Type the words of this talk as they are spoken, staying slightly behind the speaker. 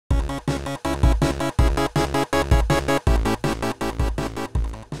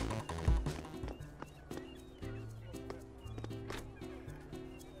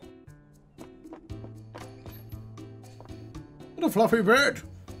fluffy bed.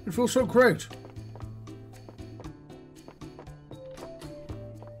 It feels so great.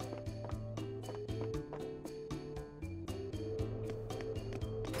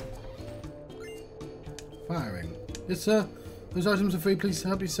 Firing. Yes, sir. Those items are free. Please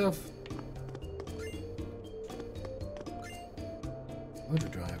help yourself.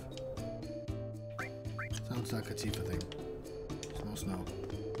 Overdrive. Sounds like a Tifa thing. Small snow.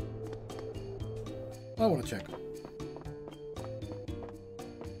 I want to check.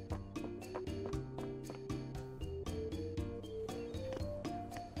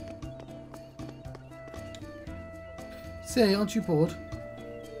 Say, aren't you bored?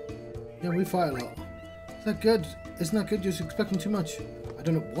 Yeah, we fight a lot. Is that good? Isn't that good? You're expecting too much. I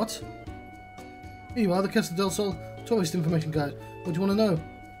don't know. What? Here you are, the Costa Del Sol tourist information guide. What do you want to know?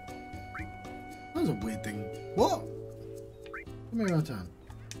 That was a weird thing. What? Come here around town.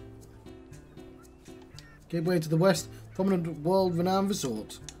 Gateway to the west, prominent world-renowned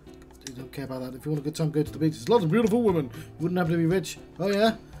resort. You don't care about that. If you want a good time, go to the beach. There's lots of beautiful women. You wouldn't have to be rich. Oh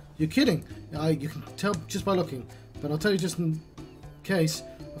yeah? You're kidding. You can tell just by looking. But I'll tell you just in case.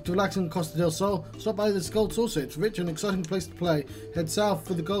 To relax in Costa Del Sol, stop by this Gold Saucer. It's a rich and exciting place to play. Head south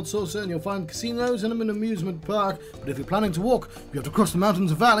for the Gold Saucer and you'll find casinos and an amusement park. But if you're planning to walk, you have to cross the mountains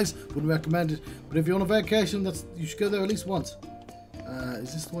and valleys. Wouldn't recommend it. But if you're on a vacation, you should go there at least once.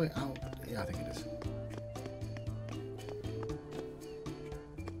 Is this the way out? Yeah, I think it is.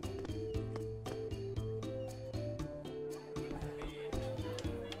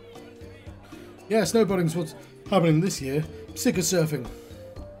 Yeah, snowboarding's what's happening this year. Sick of surfing.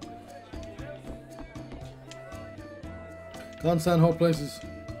 Can't stand hot places.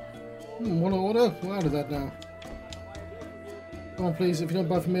 Want to order? We're out of that now. Come on, please. If you don't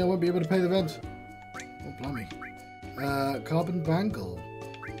buy from me, I won't be able to pay the rent. Oh, blimey. Carbon bangle.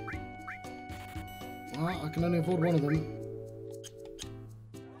 Well, I can only afford one of them.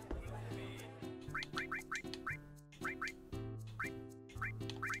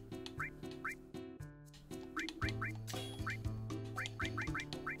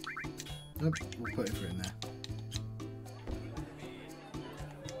 Nope, we'll put it in there.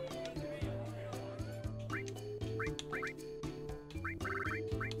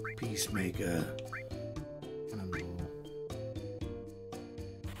 Peacemaker.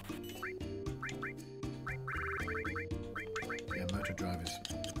 Yeah, motor drivers.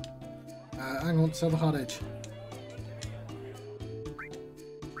 Hang on, sell the hard edge.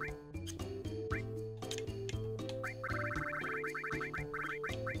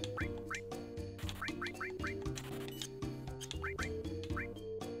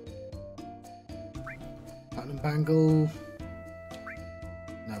 Platinum bangle.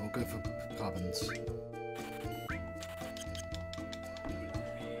 No, we'll go for carbons.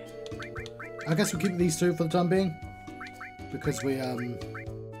 I guess we'll keep these two for the time being, because we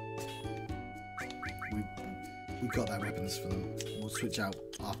got their weapons for them. We'll switch out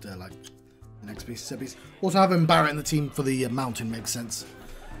after like the next piece, set piece. Also having Barret in the team for the mountain makes sense.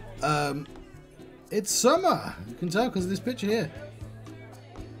 It's summer. You can tell because of this picture here.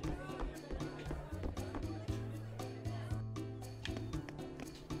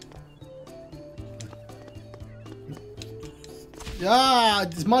 Ah,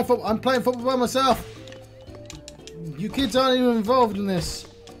 it's my fault. I'm playing football by myself. You kids aren't even involved in this.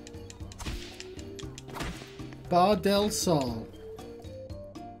 Costa del Sol.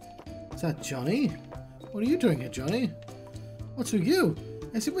 Is that Johnny? What are you doing here, Johnny? What's with you?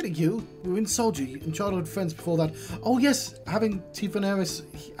 Is it really you? We were in Soldier and childhood friends before that. Oh yes, having Tifa and Eris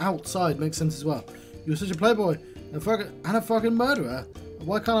outside makes sense as well. You were such a playboy and a fucking murderer.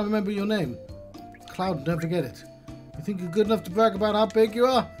 Why can't I remember your name? Cloud, don't forget it. You think you're good enough to brag about how big you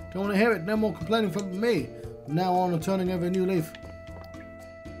are? Don't want to hear it. No more complaining from me. From now on, I'm turning over a new leaf.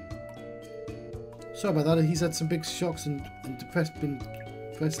 Sorry about that. He's had some big shocks and been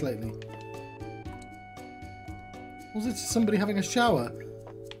depressed lately. Was it somebody having a shower?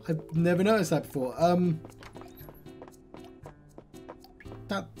 I've never noticed that before.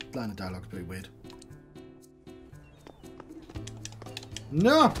 That line of dialogue's pretty weird.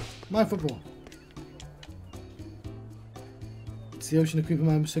 No! My football. It's the ocean of creepy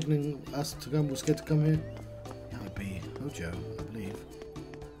man signaling us to come. We're scared to come here. That would be Hojo, I believe.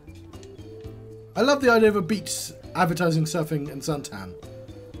 I love the idea of a beach advertising surfing and suntan.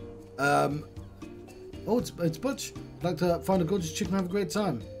 Oh, it's Butch. I'd like to find a gorgeous chick and have a great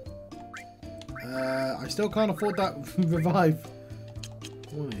time. I still can't afford that revive.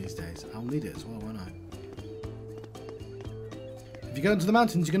 One of these days. I'll need it as well, won't I? If you go into the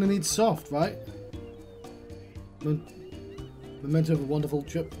mountains, you're going to need soft, right? Memento of a wonderful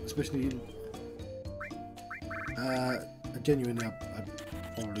trip, especially Genuinely, I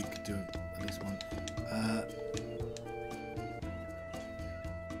probably could do at least one.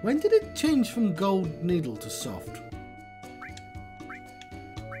 When did it change from gold needle to soft?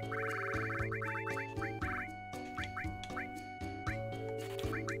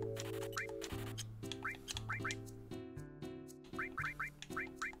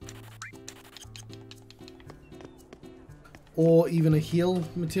 Or even a heal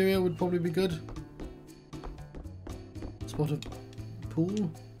material would probably be good. Spot of pool.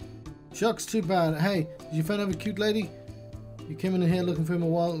 Shucks, too bad. Hey, did you find a cute lady? You came in here looking for him a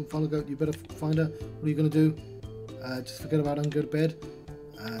while and finally go, you better find her. What are you going to do? Just forget about her and go to bed?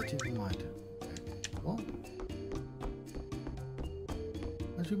 Change my mind. Okay. What?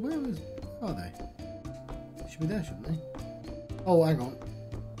 Actually, where are they? They should be there, shouldn't they? Oh, hang on.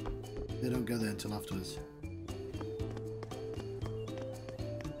 They don't go there until afterwards.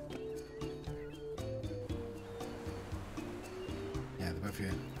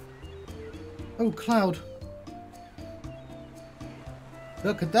 Oh, Cloud.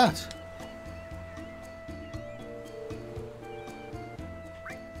 Look at that.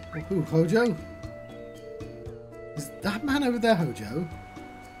 Oh, Hojo? Is that man over there, Hojo?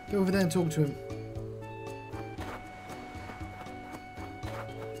 Go over there and talk to him.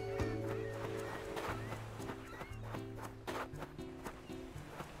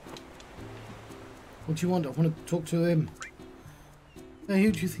 What do you want? I want to talk to him. Hey,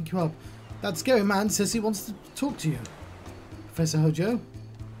 who do you think you are? That scary man says he wants to talk to you. Professor Hojo?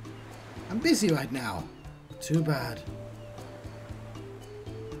 I'm busy right now. Too bad.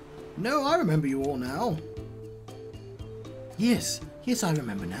 No, I remember you all now. Yes, I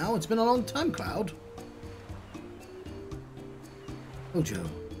remember now. It's been a long time, Cloud. Hojo.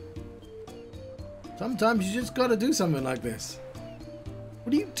 Sometimes you just gotta do something like this.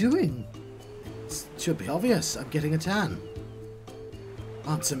 What are you doing? It should be obvious. I'm getting a tan.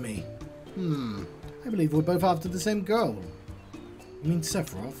 Answer me. I believe we're both after the same girl. You mean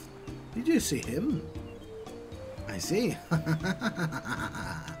Sephiroth? Did you see him? I see.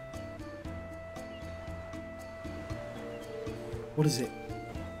 What is it?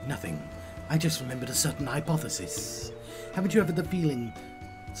 Nothing. I just remembered a certain hypothesis. Haven't you ever the feeling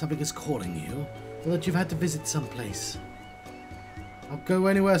something is calling you? Or that you've had to visit someplace? I'll go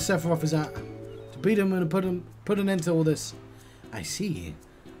anywhere Sephiroth is at. To beat him and put an end to all this. I see.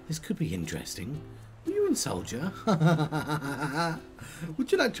 This could be interesting. Are you a soldier?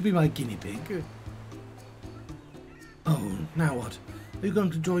 Would you like to be my guinea pig? Oh, now what? Are you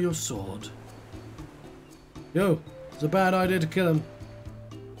going to draw your sword? Yo, it's a bad idea to kill him.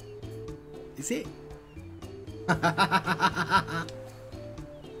 Is it?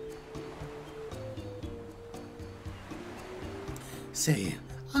 Say,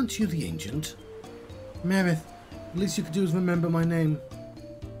 aren't you the ancient? Marith, the least you could do is remember my name.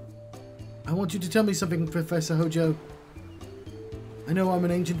 I want you to tell me something, Professor Hojo. I know I'm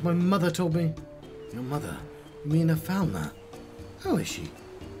an ancient. My mother told me. Your mother? You mean Afalna? How is she?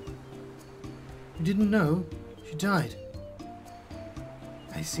 You didn't know? She died.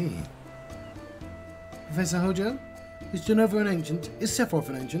 I see. Professor Hojo? Is Genova an ancient? Is Sephiroth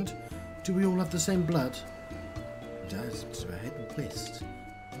an ancient? Do we all have the same blood? It's a hidden list.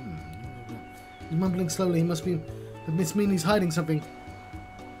 He's mumbling slowly. He must be... Miss Meany's hiding something.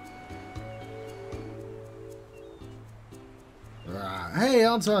 Hey,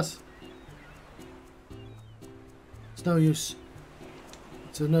 answer us! It's no use.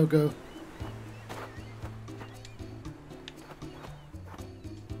 It's a no-go.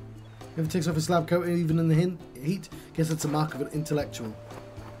 If he takes off his lab coat, even in the heat, guess that's a mark of an intellectual.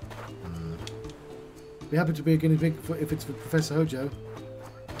 Be happy to be a guinea pig if it's for Professor Hojo.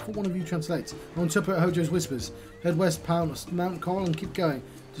 What one of you translates? I'll interpret Hojo's whispers. Head west, Mount Coral, and keep going.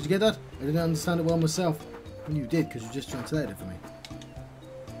 Did you get that? I didn't understand it well myself. Well, you did, because you just translated it for me.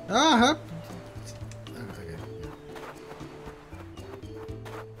 Ah! Okay.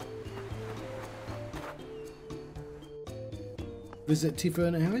 Visit Tifa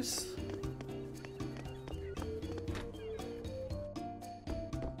and Eris?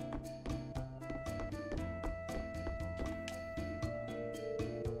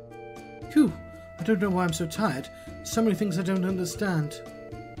 Phew! I don't know why I'm so tired. So many things I don't understand.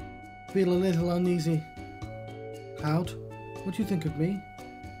 Feel a little uneasy. Cloud, what do you think of me?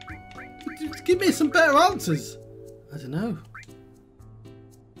 Give me some better answers! I don't know.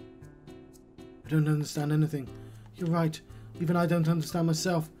 I don't understand anything. You're right. Even I don't understand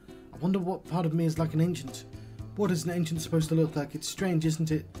myself. I wonder what part of me is like an ancient. What is an ancient supposed to look like? It's strange,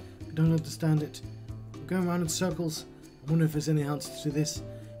 isn't it? I don't understand it. I'm going around in circles. I wonder if there's any answer to this.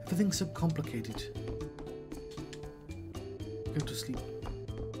 Everything's so complicated. Go to sleep.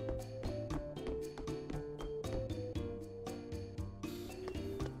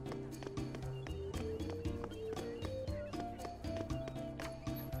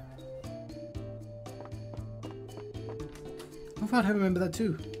 Oh, right, I remember that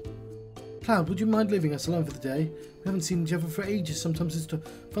too. Cloud, would you mind leaving us alone for the day? We haven't seen each other for ages. Sometimes it's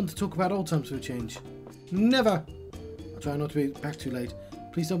fun to talk about old times for a change. Never! I'll try not to be back too late.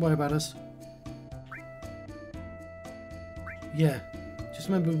 Please don't worry about us. Yeah, just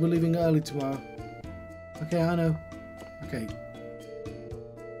remember we're leaving early tomorrow. Okay, I know. Okay.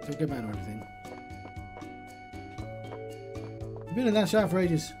 Don't get mad or anything. I've been in that shower for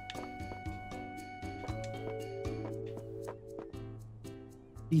ages.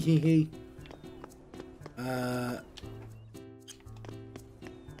 Hee. Oh,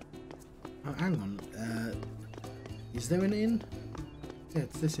 hang on. Is there an inn? Yeah,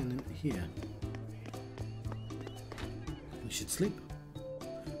 it's this inn here. We should sleep.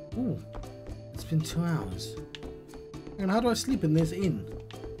 Ooh, it's been 2 hours. And how do I sleep in this inn?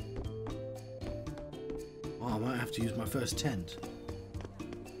 Oh, I might have to use my first tent.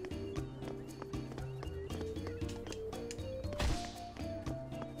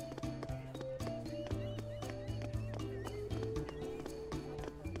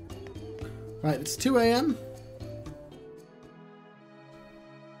 Right, it's 2 AM.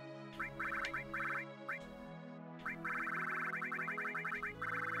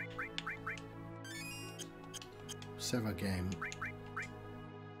 Server game. Do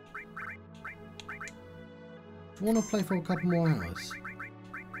you want to play for a couple more hours?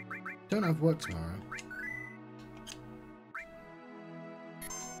 Don't have work tomorrow.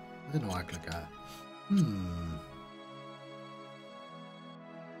 I don't know what I click at.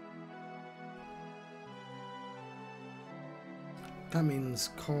 That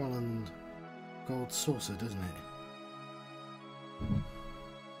means coral and gold saucer, doesn't it?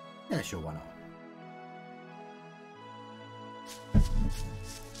 Yeah, sure, why not?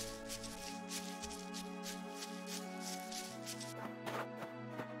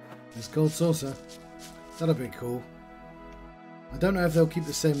 This gold saucer. That'll be cool. I don't know if they'll keep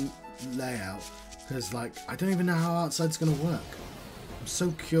the same layout, because, like, I don't even know how outside's gonna work. I'm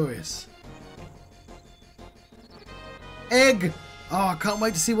so curious. Egg! Oh, I can't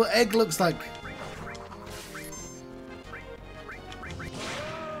wait to see what egg looks like.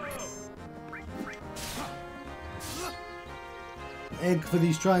 Egg for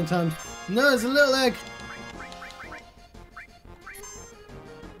these trying times. No, there's a little egg.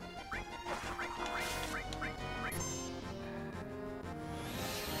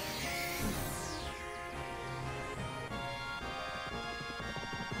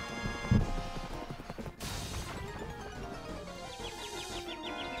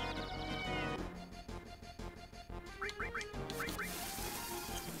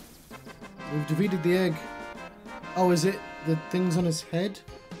 We've defeated the egg. Oh, is it the things on his head?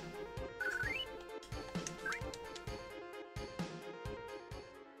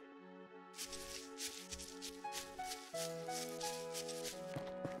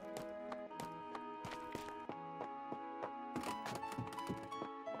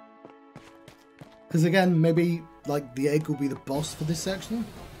 Because again, maybe like the egg will be the boss for this section.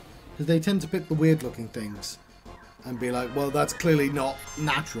 Because they tend to pick the weird looking things. And be like, well, that's clearly not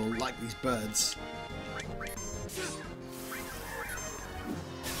natural, like these birds.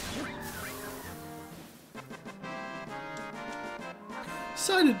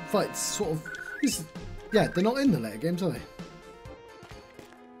 Silent fights, sort of. Yeah, they're not in the later games, are they?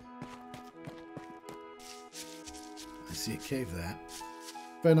 I see a cave there.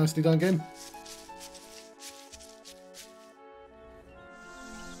 Very nicely done, game.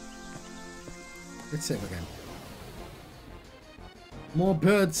 Let's save again. More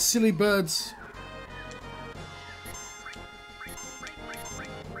birds, silly birds.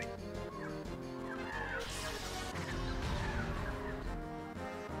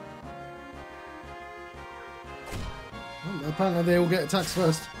 Well, apparently they all get attacks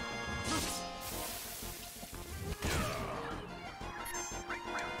first.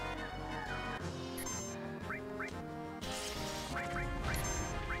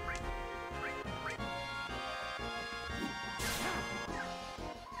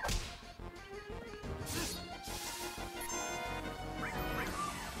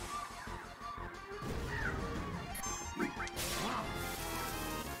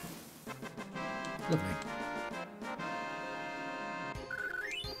 Lovely.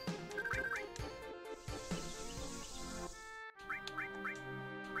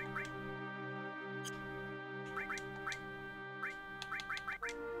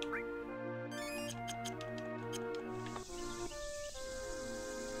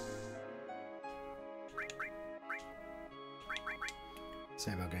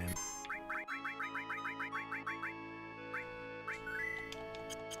 Save our game.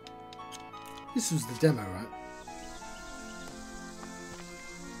 This was the demo, right?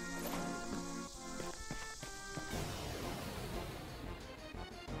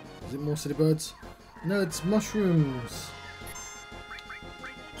 Is it more city birds? No, it's mushrooms.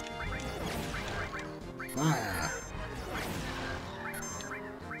 Fire.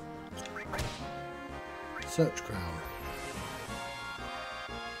 Search crowd.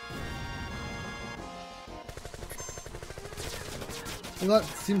 Well, that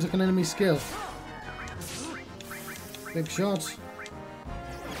seems like an enemy skill. Big shot.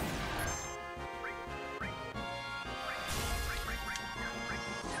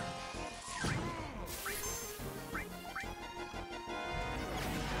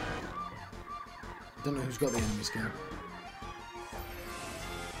 Don't know who's got the enemy skill.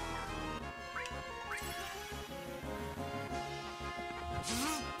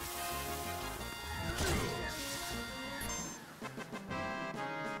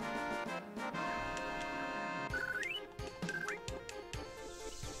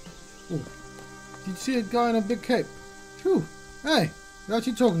 Ooh. Did you see a guy in a big cape? Phew. Hey, you're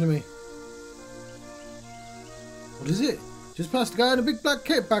actually talking to me. What is it? Just passed a guy in a big black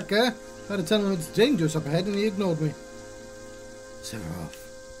cape back there. Tried to tell him it's dangerous up ahead and he ignored me. Set her off.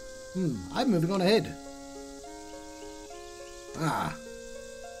 I'm moving on ahead. Ah.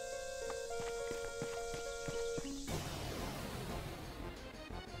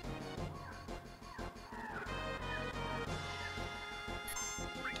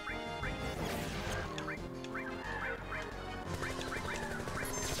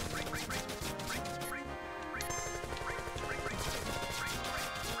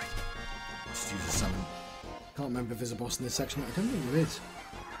 Use a summon. Can't remember if there's a boss in this section. I don't think there is.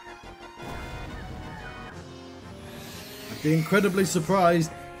 I'd be incredibly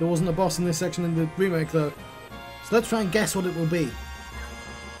surprised there wasn't a boss in this section in the remake though. So let's try and guess what it will be.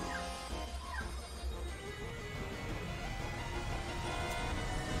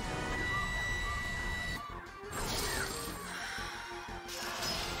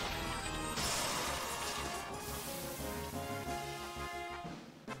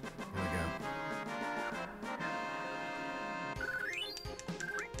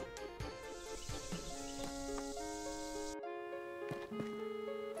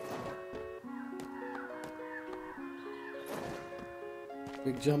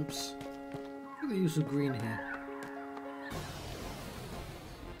 Big jumps. Look at the use of green here.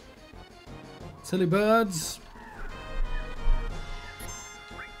 Silly birds.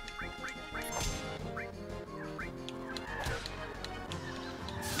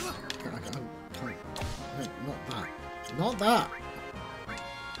 Not that. Not that.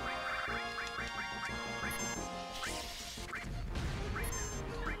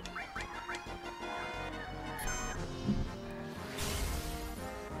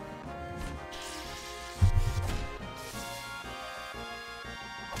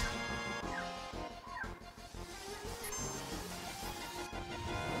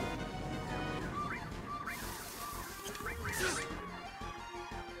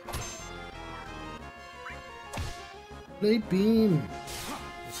 Blade beam.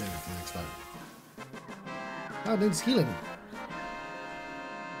 We'll save it for next time. Oh, needs healing.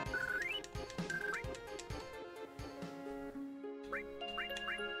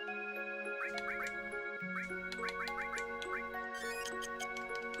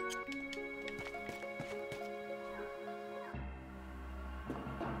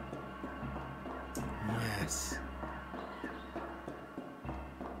 Yes.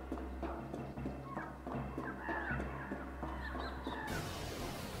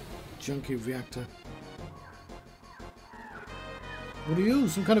 Junkie reactor. What are you?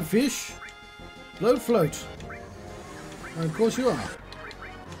 Some kind of fish? Float. Oh, of course you are.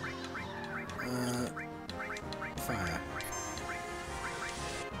 Fire.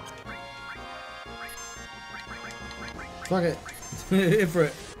 Fuck it. Hit for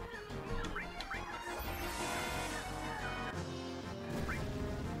it.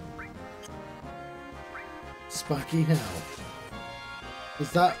 Sparky hell.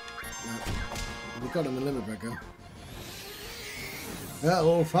 Is that... No. We got him a limit breaker.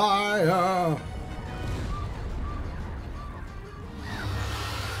 Hellfire!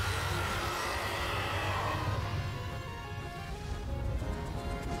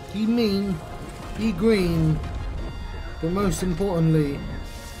 Be mean, be green, but most importantly,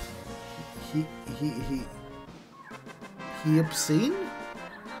 he obscene?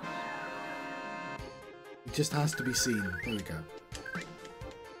 It just has to be seen. There we go.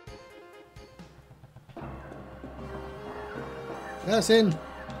 Yes, in.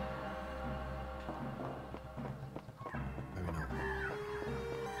 Maybe not.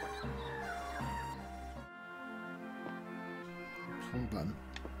 Wrong button.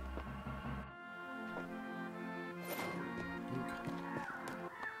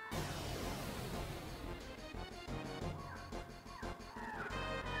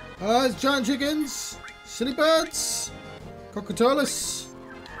 There's giant chickens, silly birds, cockatolis.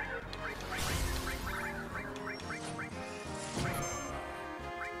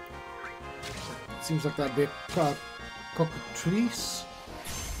 Seems like that'd be a cockatrice.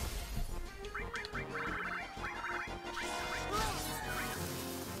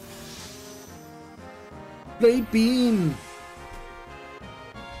 Blade beam.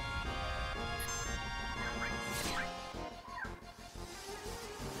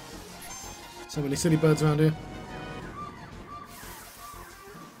 So many silly birds around here.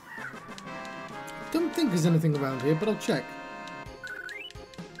 Don't think there's anything around here, but I'll check.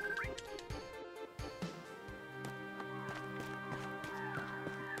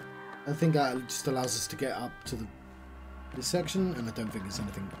 I think that just allows us to get up to this section, and I don't think there's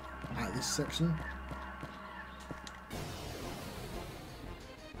anything at this section.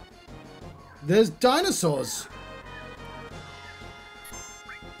 There's dinosaurs!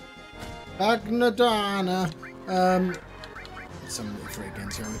 Agnadana. Let's summon it for it again,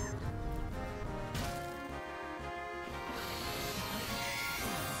 shall we?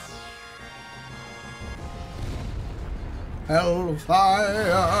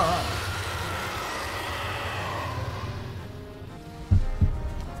 Hellfire!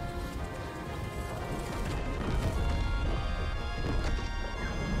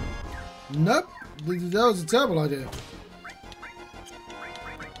 Nope, that was a terrible idea.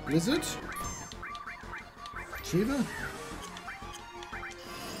 Blizzard? Shiva?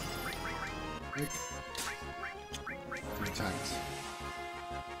 Attacks.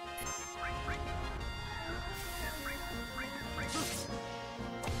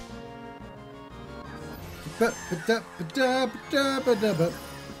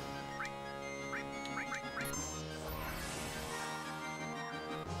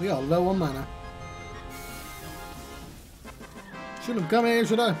 We are low on mana. Shouldn't have come here,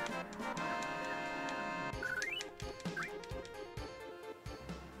 should I?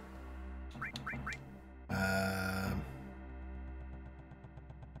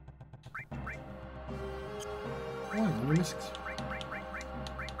 Oh, no misses.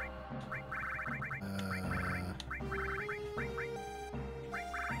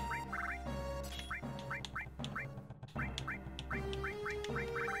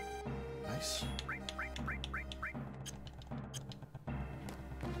 Nice.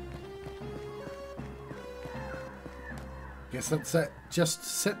 Guess that's it. Just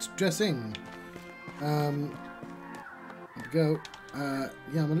set dressing. There we go.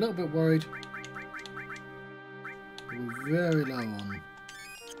 Yeah, I'm a little bit worried. We're very low on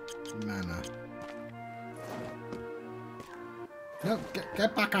mana. No,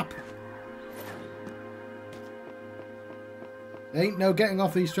 get back up. Ain't no getting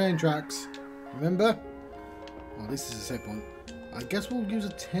off these train tracks. Remember? Oh, this is a set point. I guess we'll use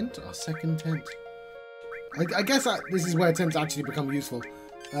a tent, our second tent. I guess this is where tents actually become useful.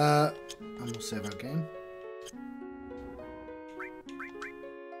 And we'll save our game.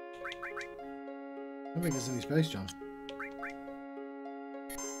 I don't think there's any space, John.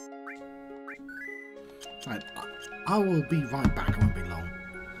 Right, I will be right back. I won't be long.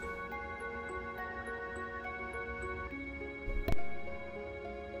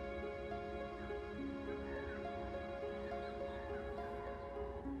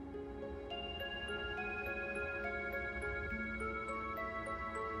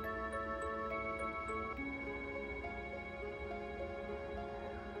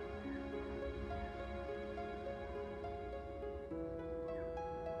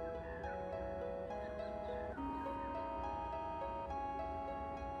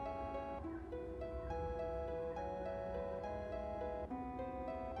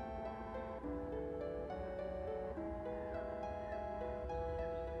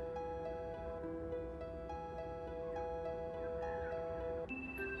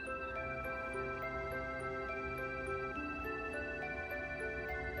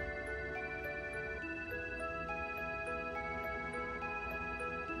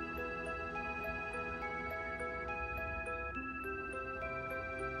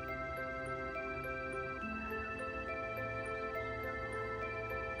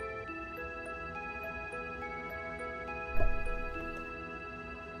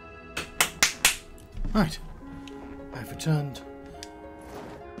 Right, I've returned.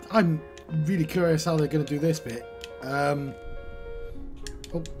 I'm really curious how they're going to do this bit.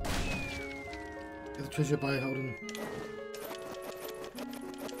 Oh. Get the treasure by holding.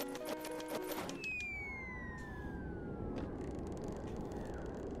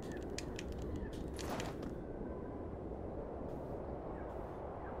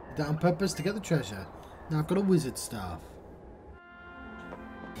 Did that on purpose to get the treasure. Now I've got a wizard staff.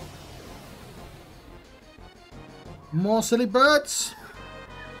 More silly birds!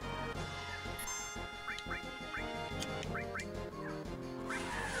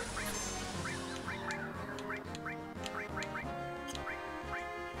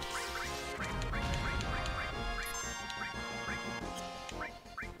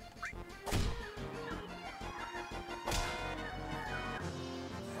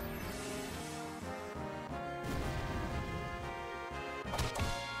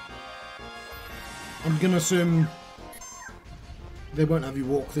 I'm gonna assume they won't have you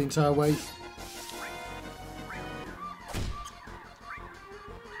walk the entire way.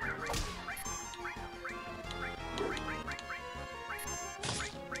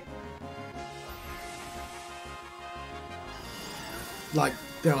 Like,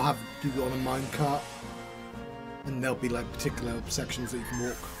 they'll have you on a minecart, and there'll be like particular sections that you can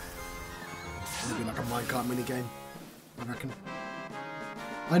walk. There'll be like a minecart minigame, I reckon.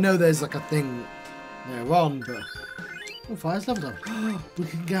 I know there's like a thing there on, but... Oh, fire's leveled up. We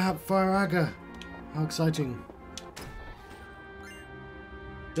can get out Fire Aga. How exciting.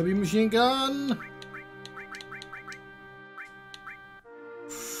 W machine gun!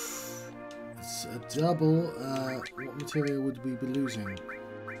 It's a double. What material would we be losing?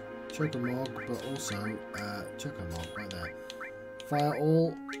 Chocomog, but also Chocomog right there. Fire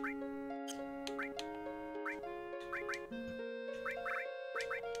all.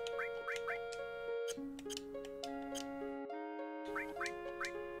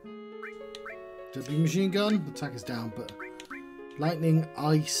 W machine gun, attack is down, but lightning,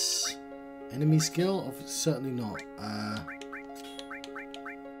 ice, enemy skill, certainly not.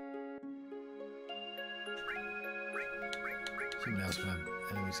 Somebody else can have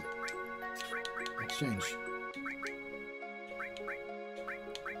enemies. Exchange.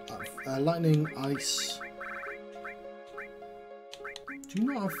 Lightning, ice. Do you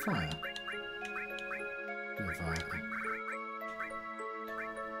not have fire? Do you have fire?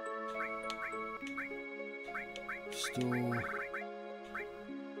 Store.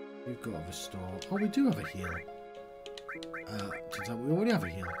 We've got a store. Oh, we do have a heal. We already have a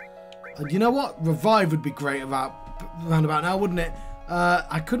heal. You know what? Revive would be great around about now, wouldn't it?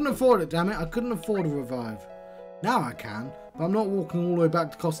 I couldn't afford it, damn it. I couldn't afford a revive. Now I can, but I'm not walking all the way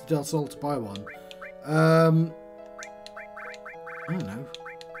back to Costa Del Sol to buy one. I don't know.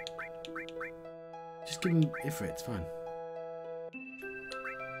 Just give him Ifrit, it's fine.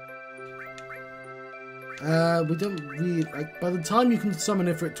 We don't really, like, by the time you can summon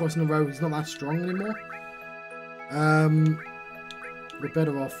Ifrit twice in a row, he's not that strong anymore. We're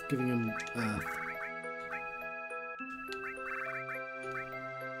better off giving him Earth.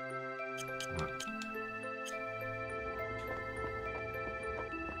 Right.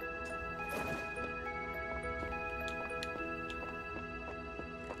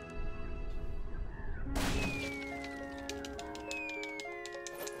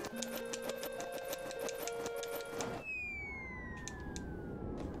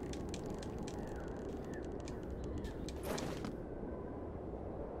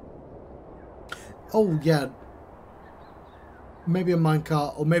 Oh yeah, maybe a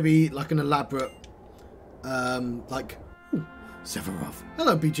minecart, or maybe like an elaborate, like, ooh, Sephiroth.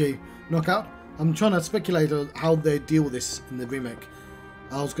 Hello, BG Knockout. I'm trying to speculate on how they deal with this in the remake.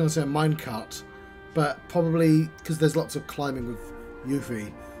 I was going to say a minecart, but probably because there's lots of climbing with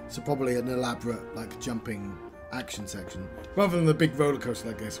Yuffie, so probably an elaborate like jumping action section rather than the big roller coaster.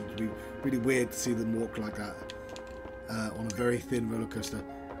 I guess would be really weird to see them walk like that on a very thin roller coaster.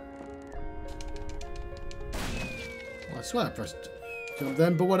 I swear I pressed jump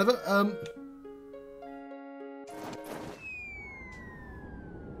then, but whatever.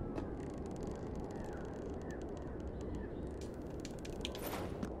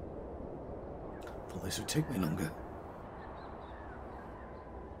 Thought this would take me longer.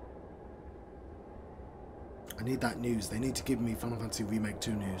 I need that news. They need to give me Final Fantasy Remake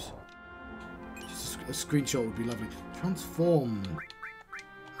 2 news. Just a screenshot would be lovely. Transform.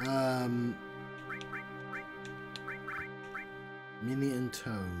 Minnie and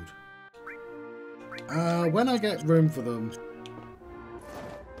Toad. When I get room for them.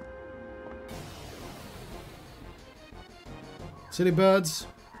 Silly birds.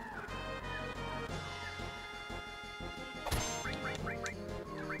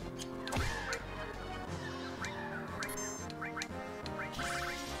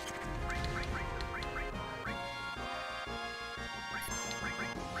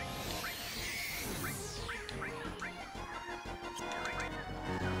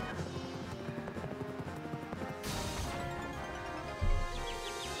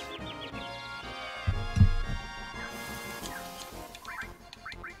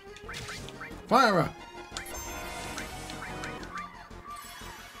 Fire her!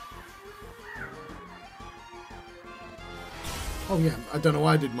 Oh yeah, I don't know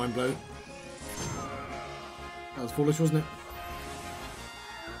why I did mind blow. That was foolish, wasn't it?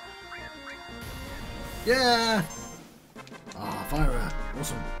 Yeah! Ah, fire her.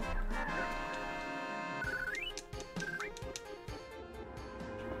 Awesome.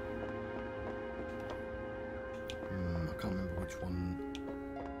 I can't remember which one.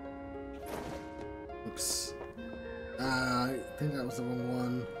 Oops. I think that was the wrong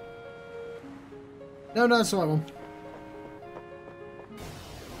one. No, that's the right one.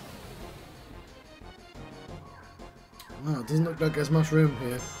 Oh, it doesn't look like there's much room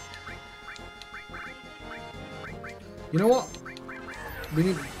here. You know what?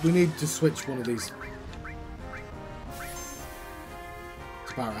 We need to switch one of these.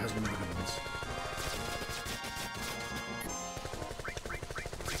 Barret has one of the good ones.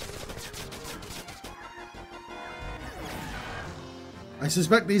 I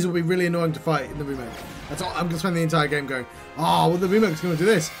suspect these will be really annoying to fight in the remake. That's all. I'm going to spend the entire game going, oh, well, the remake's going to do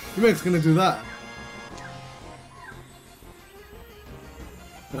this. The remake's going to do that.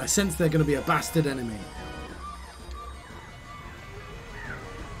 But I sense they're going to be a bastard enemy.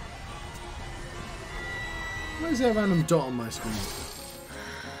 Why is there a random dot on my screen?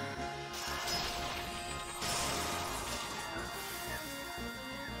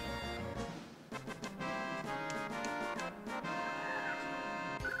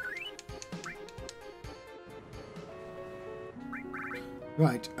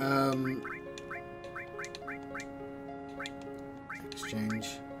 Right,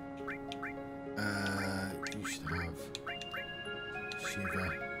 exchange. You should have Shiva.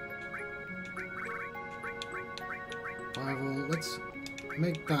 Rival, let's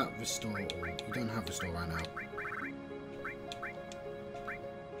make that restore all. You don't have restore right now.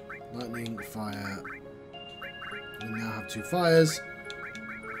 Lightning, fire. We now have 2 fires.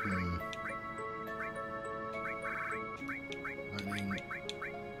 Lightning,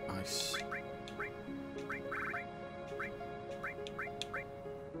 ice.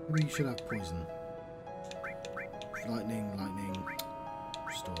 Maybe you should have poison. Lightning, lightning,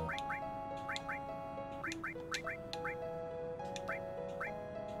 restore.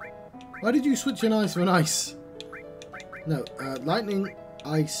 Why did you switch an ice for an ice? No, lightning,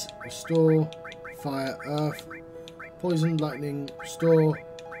 ice, restore, fire, earth, poison, lightning, restore,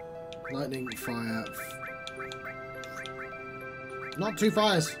 lightning, fire. Not 2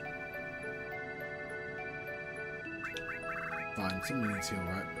 fires. Fine, something needs heal,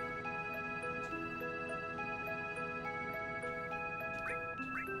 right?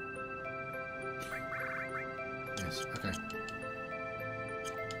 Yes, okay.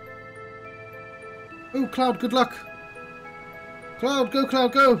 Oh, Cloud, good luck! Cloud, go,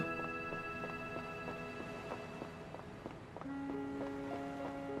 Cloud, go!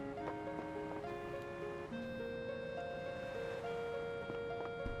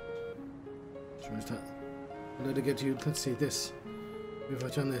 Let it get to you. Let's see this. If I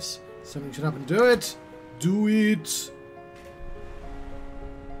turn this, something should happen. Do it! Do it!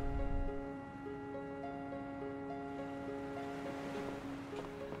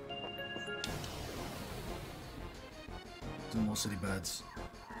 Some more silly birds.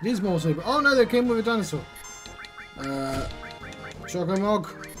 It is more silly birds. Oh no, they came with a dinosaur.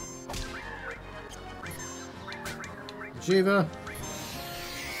 Chocomog. Shiva.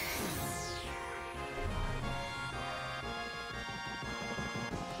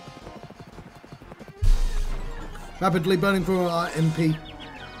 Rapidly burning for our MP.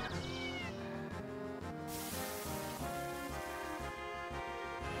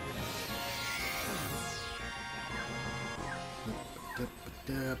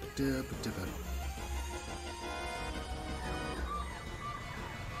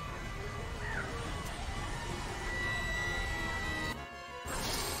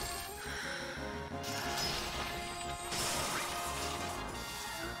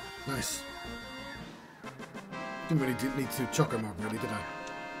 Nice. Didn't really need to chock him up, really, did I?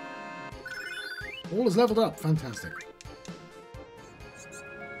 All is leveled up. Fantastic.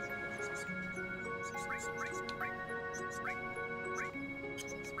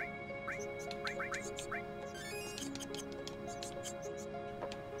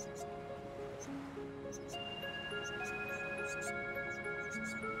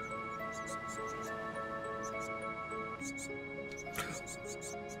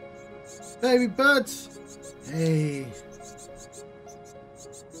 Baby birds! Hey.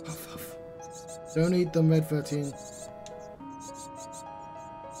 Huff, huff. Don't eat them, Red 13.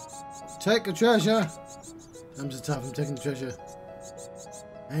 Take the treasure! I'm so tough, I'm taking the treasure.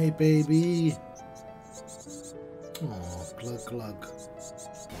 Hey, baby. Oh, glug glug.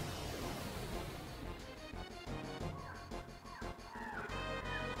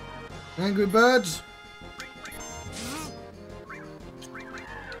 Angry birds.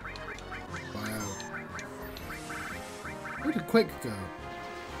 Wow. Where did Quick go?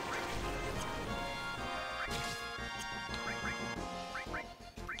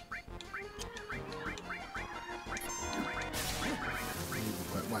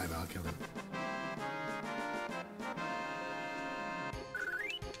 Whatever, I'll kill him.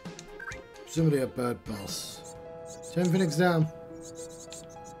 Somebody a bird boss. Turn Phoenix down.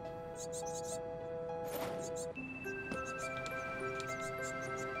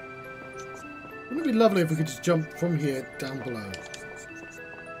 Wouldn't it be lovely if we could just jump from here down below?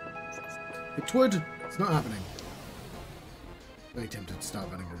 It would. It's not happening. Very tempted to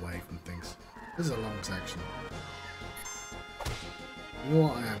start running away from things. This is a long section. You know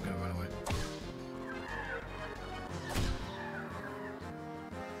what? I am going to run away.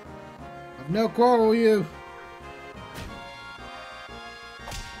 I've no quarrel with you.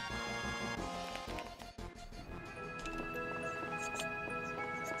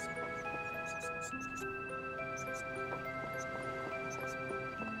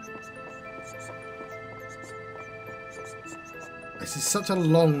 This is such a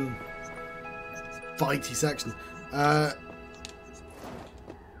long, fighty section.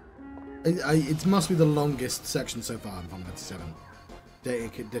 It must be the longest section so far in Final Fantasy VII.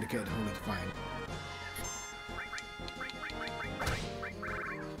 Dedicated wholly to fighting.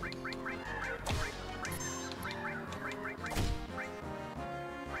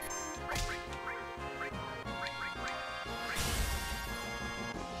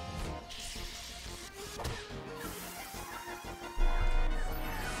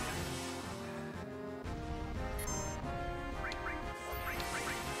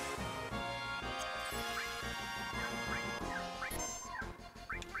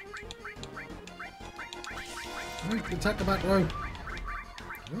 Attack the back row.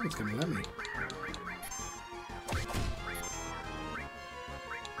 Oh, it's going to let me.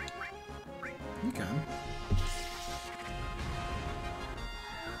 You can.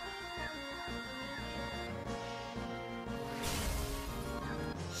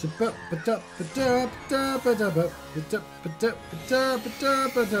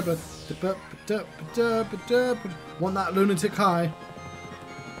 Want that lunatic high?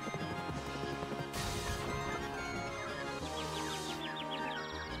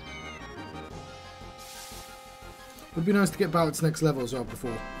 Would be nice to get Barret's next level as well before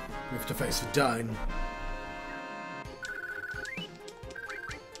we have to face VII. There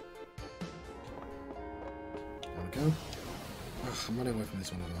we go. Ugh, I'm running away from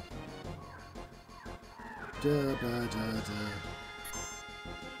this one as well.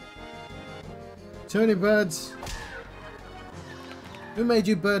 Tony birds! Who made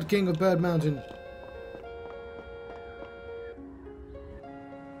you Bird King of Bird Mountain?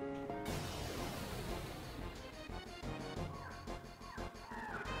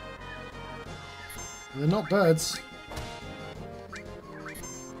 They're not birds.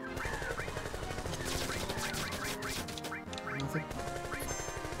 Nothing.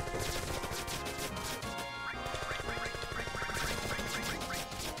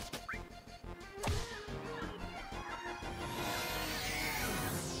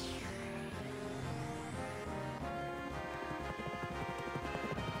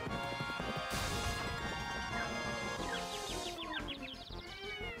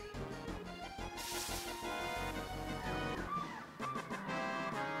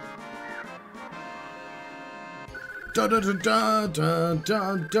 Da da da da da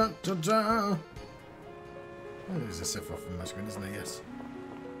da da da da. Oh, there's a Sif off on my screen, isn't there? Yes.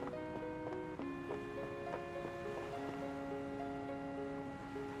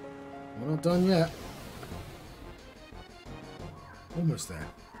 We're not done yet. Almost there.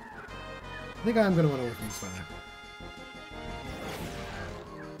 I think I am going to run away from this fella.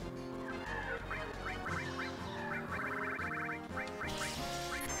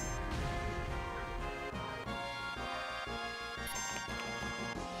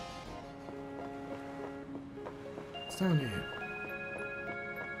 Down here.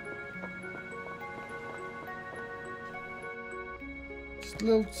 Just a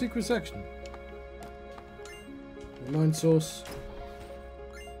little secret section. Mine source.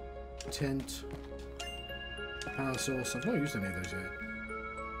 Tent. Power source. I've not used any of those yet.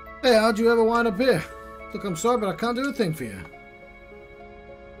 Hey, how'd you ever wind up here? Look, I'm sorry, but I can't do a thing for you.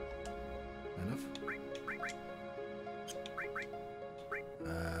 Enough.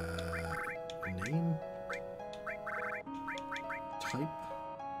 Name. Type.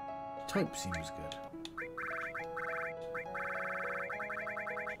 Type seems good.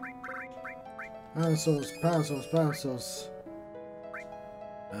 Power source, power source, power source.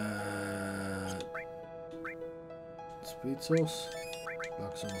 Speed source,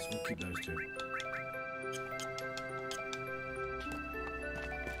 block source. We'll keep those two.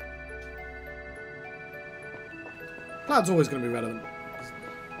 Cloud's always going to be relevant.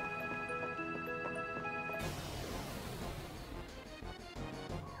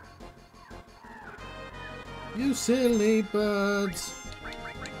 You silly birds.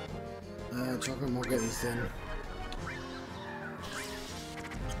 Chocolate, we'll get these then.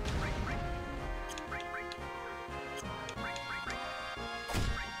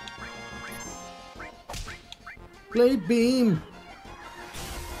 Blade beam.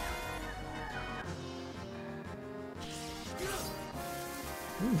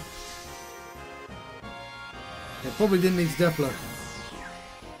 It probably didn't need to deathblow.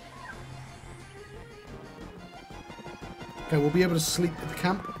 Okay, we'll be able to sleep at the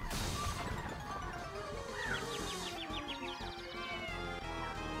camp.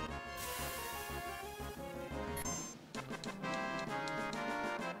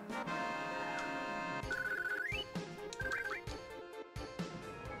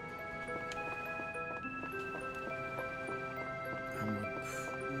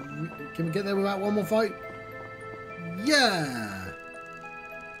 Can we get there without one more fight? Yeah!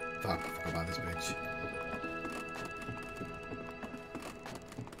 Fuck, I forgot about this bitch.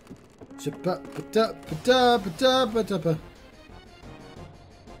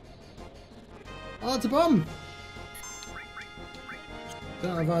 Oh, it's a bomb!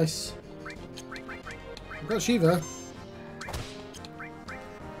 Don't have ice. I've got Shiva.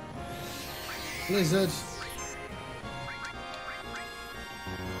 Blizzard.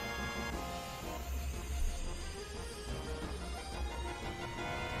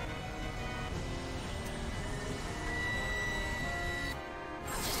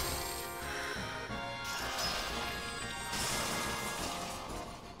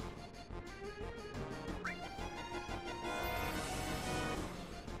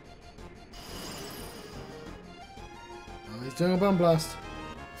 He's doing a bomb blast.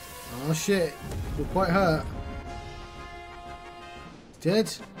 Oh shit, we're quite hurt. He's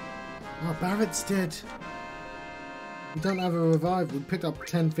dead? Oh, Barret's dead. We don't have a revive. We picked up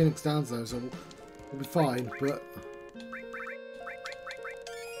 10 Phoenix Downs though, so we'll be fine, but...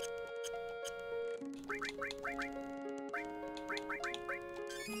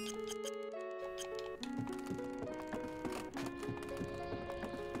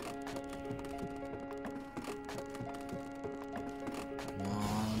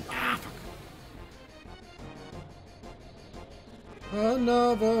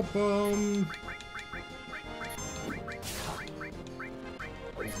 Another bomb.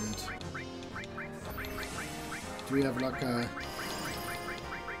 What is it? Do we have like a...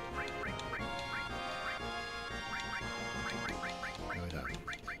 No, we don't.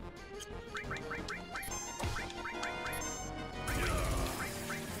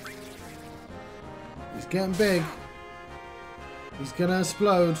 He's getting big. He's gonna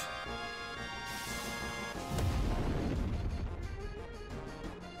explode.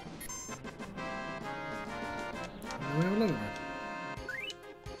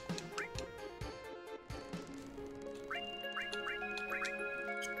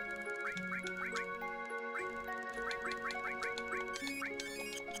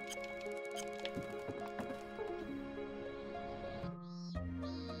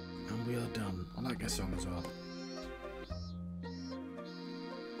 And we are done. I like this song as well.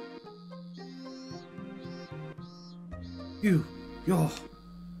 Yo.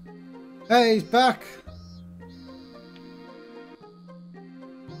 Hey, he's back.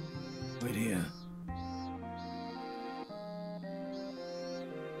 Wait here.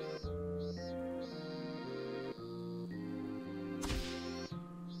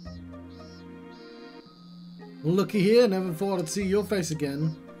 Well, looky here. Never thought I'd see your face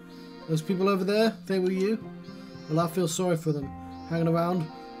again. Those people over there, they were you? Well, I feel sorry for them. Hanging around,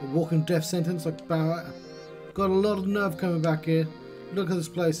 a walking death sentence like Barret. Got a lot of nerve coming back here. Look at this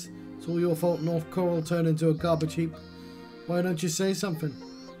place. It's all your fault North Coral turned into a garbage heap. Why don't you say something?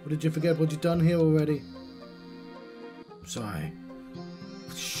 Or did you forget what you've done here already? I'm sorry.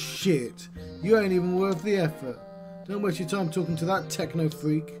 Shit. You ain't even worth the effort. Don't waste your time talking to that techno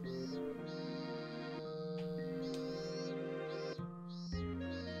freak.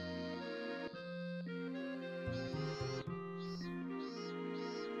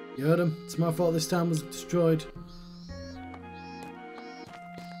 You heard him. It's my fault this town was destroyed.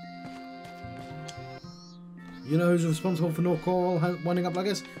 You know who's responsible for North Coral winding up like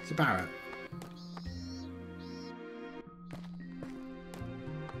this? It's Barret.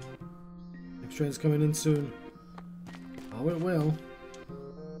 Next train's coming in soon. Oh, it will.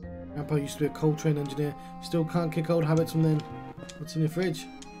 Grandpa used to be a coal train engineer. Still can't kick old habits from then. What's in your fridge?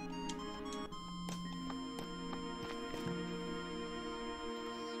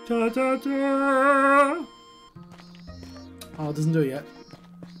 Da, da, da. Oh, it doesn't do it yet.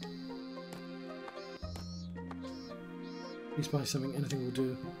 Please buy something, anything will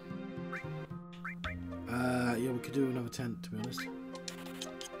do. Yeah, we could do another tent, to be honest.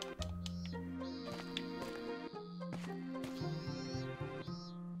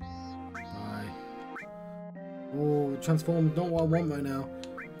 Bye. Oh, transformed, not what I want right now.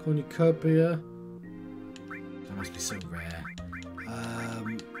 Cornucopia. That must be so rare.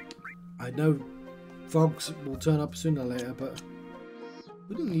 I know frogs will turn up sooner or later, but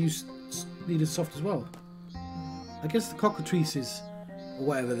we didn't need a soft as well. I guess the cockatrices, or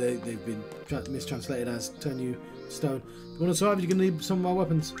whatever they've been mistranslated as, turn you stone. If you want to survive, you're going to need some of my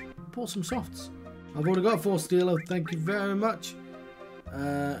weapons. Bought some softs. I've already got a 4 steeler, thank you very much.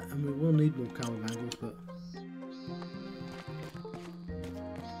 And we will need more coward angles, but...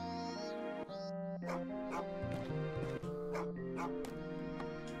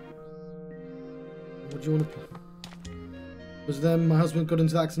 What do you want to... Because then my husband got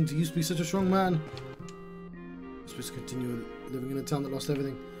into the accident. He used to be such a strong man. I'm supposed to continue living in a town that lost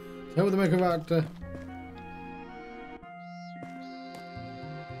everything. How would they make a character?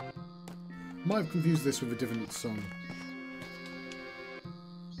 Might have confused this with a different song.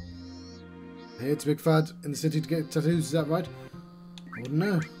 I hear it's a big fad in the city to get tattoos, is that right? I wouldn't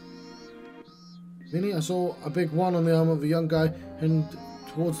know. Minnie, I saw a big one on the arm of a young guy heading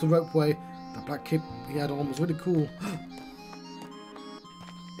towards the ropeway. That black cape he had on was really cool.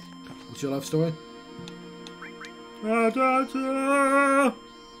 What's your life story? Da, da, da.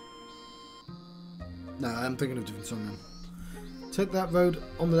 No, I'm thinking of a different song now. Take that road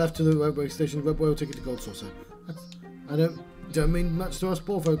on the left to the railway station. The roadway will take you to Gold Saucer. I don't mean much to us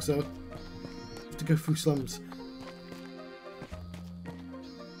poor folks though. We have to go through slums.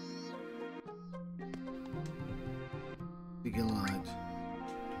 Big light.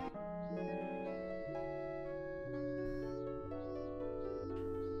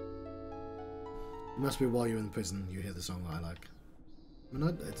 It must be while you're in prison you hear the song that I like. I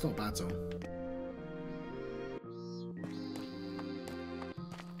mean, it's not a bad song.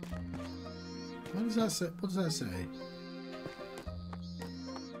 What does that say? What does that say?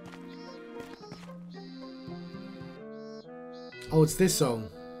 Oh, it's this song.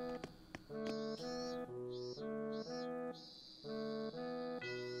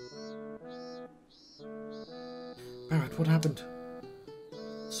 Barret, what happened?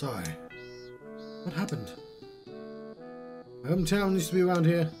 Sorry. What happened? My hometown used to be around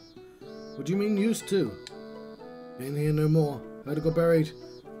here. What do you mean used to? Ain't here no more. I got buried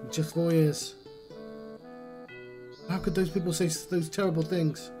in just 4 years. How could those people say those terrible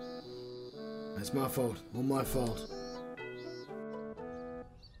things? It's my fault. All my fault.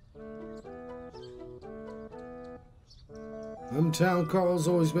 Hometown Coral's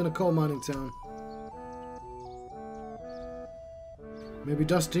always been a coal mining town. Maybe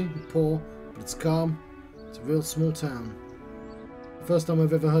dusty, poor, but it's calm. It's a real small town. The first time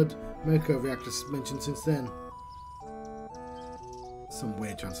I've ever heard Mako reactors mentioned since then. Some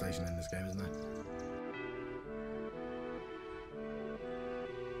weird translation in this game, isn't there?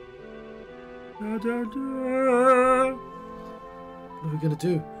 What are we gonna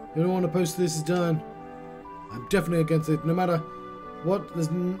do? You don't want to post this is done. I'm definitely against it. No matter what, there's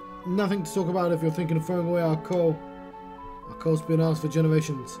nothing to talk about if you're thinking of throwing away our coal. Our coal's been ours for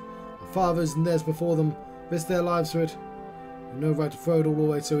generations. Our fathers and theirs before them risked their lives for it. You've no right to throw it all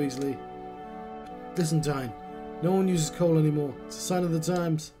away so easily. But listen, Dine. No one uses coal anymore. It's a sign of the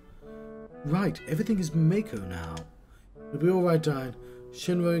times. Right, everything is Mako now. It'll be alright, Dine.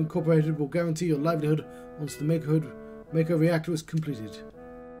 Shinra Incorporated will guarantee your livelihood once the Mako reactor is completed.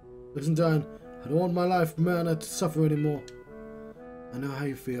 Listen, Dine. I don't want my life, Myrna, to suffer anymore. I know how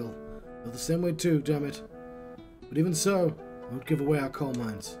you feel. You're the same way too, damn it. But even so, I won't give away our coal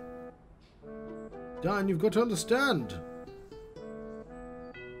mines. Dine, you've got to understand.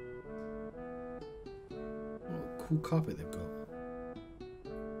 What a cool carpet they've got.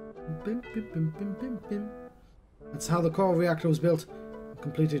 Bim, bim, bim, bim, bim, bim. That's how the coral reactor was built and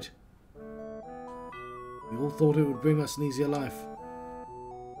completed. We all thought it would bring us an easier life.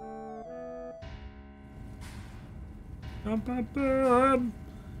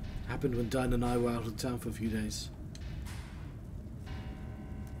 Happened when Dine and I were out of town for a few days.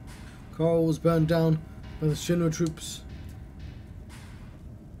 Coral was burned down by the Shinra troops,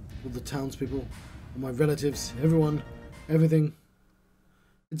 all the townspeople, all my relatives, everyone, everything.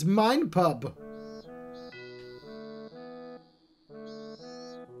 It's mine pub.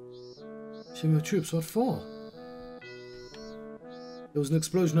 Shinra troops, what for? There was an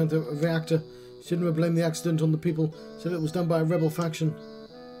explosion at the reactor. Shinra blamed the accident on the people, said it was done by a rebel faction.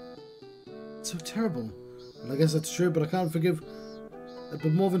 It's so terrible. Well, I guess that's true, but I can't forgive...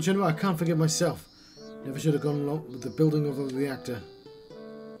 But more than Shinra, I can't forgive myself. Never should have gone along with the building of a reactor.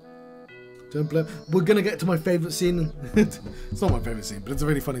 Don't blame... We're going to get to my favourite scene. It's not my favourite scene, but it's a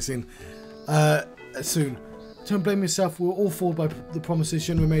really funny scene. Soon. Don't blame yourself. We were all fooled by the promises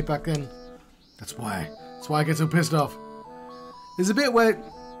Shinra made back then. That's why. That's why I get so pissed off. There's a bit where...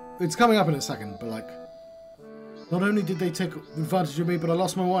 It's coming up in a second, but like... Not only did they take advantage of me, but I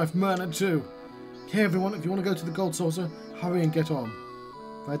lost my wife, Myrna, too. Okay, everyone, if you want to go to the Gold Saucer, hurry and get on.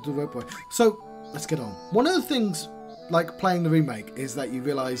 Right to the rope boy. So, let's get on. One of the things, like playing the remake, is that you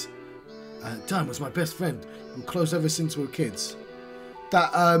realise... Dan was my best friend. We were close ever since we were kids.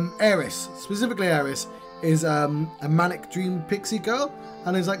 That Eris, specifically Eris, is a manic dream pixie girl.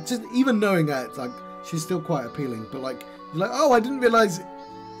 And it's like, just even knowing that, it's like, she's still quite appealing. But like, you're like, oh, I didn't realise...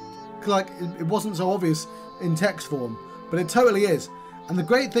 Like, it wasn't so obvious in text form. But it totally is. And the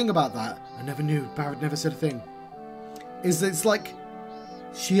great thing about that, I never knew, Barret never said a thing, is that it's like,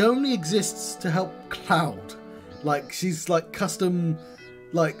 she only exists to help Cloud. Like, she's like custom,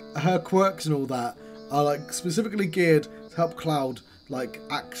 like, her quirks and all that are like specifically geared to help Cloud, like,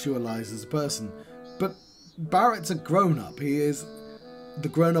 actualize as a person. But Barret's a grown-up. He is the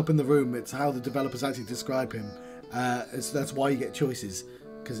grown-up in the room. It's how the developers actually describe him. That's why you get choices,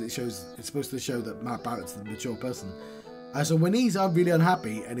 because it's supposed to show that Matt Barrett's the mature person. So when he's really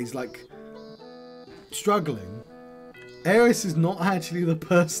unhappy and he's like struggling, Eris is not actually the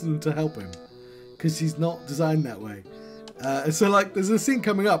person to help him, because she's not designed that way. So like, there's a scene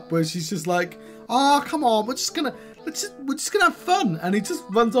coming up where she's just like, "Oh, come on, we're just gonna have fun," and he just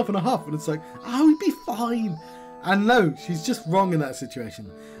runs off in a huff, and it's like, "Oh, he'd be fine." And no, she's just wrong in that situation,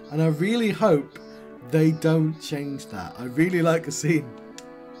 and I really hope they don't change that. I really like the scene.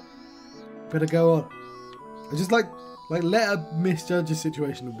 Better go on. I just like let her misjudge the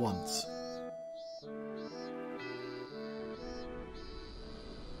situation once.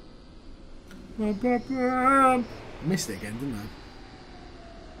 Missed it again, didn't I?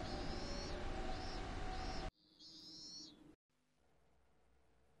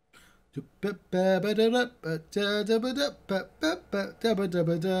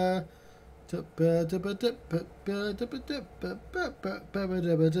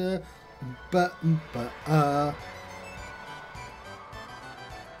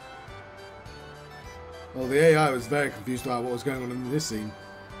 Well, the AI was very confused about what was going on in this scene.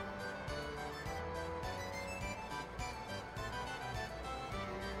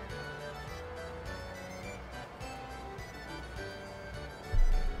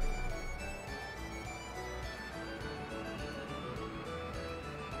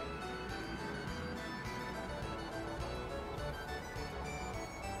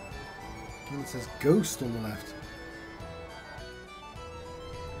 It says ghost on the left.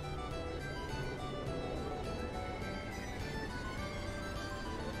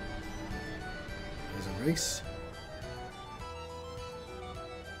 There's a race.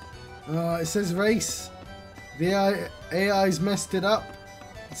 Oh, it says race. The AI's messed it up.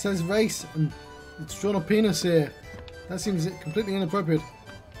 It says race and it's drawn a penis here. That seems completely inappropriate.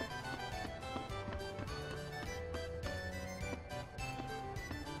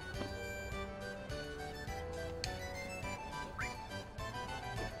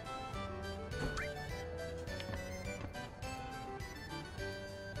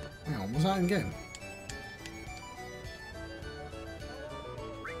 Was that in game?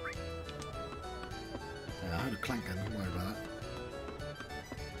 Yeah, I heard a clank then, don't worry about that.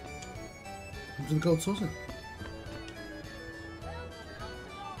 Come to the Gold Saucer.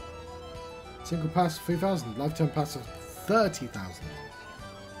 Single pass 3,000, lifetime pass of 30,000.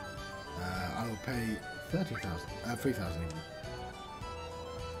 I will pay 30,000, 3,000 even.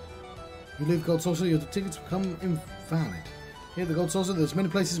 You leave Gold Saucer, your tickets become invalid. Here at the Gold Saucer, there's many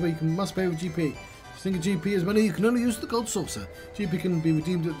places where you must pay with GP. If you think a GP is money, you can only use the Gold Saucer. GP can be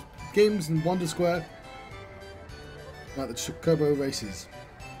redeemed at games in Wonder Square, like the Chocobo races.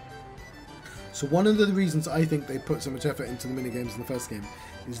 So one of the reasons I think they put so much effort into the minigames in the first game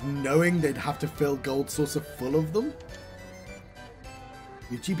is knowing they'd have to fill Gold Saucer full of them.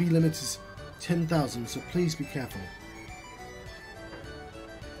 Your GP limit is 10,000, so please be careful.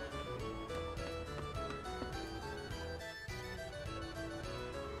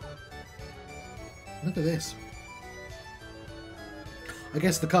 Look at this. I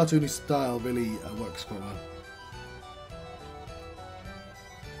guess the cartoony style really works quite well.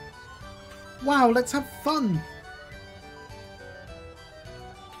 Wow, let's have fun.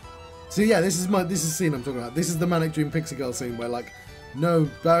 So yeah, this is the scene I'm talking about. This is the Manic Dream Pixie Girl scene where, like, no,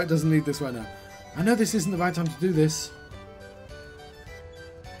 Barret doesn't need this right now. I know this isn't the right time to do this.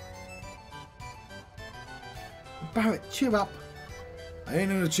 Barret, cheer up. I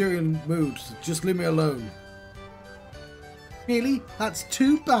ain't in a cheering mood, so just leave me alone. Really? That's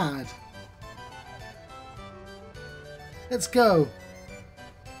too bad. Let's go.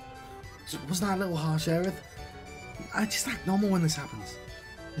 Wasn't that a little harsh, Aerith? I just act normal when this happens.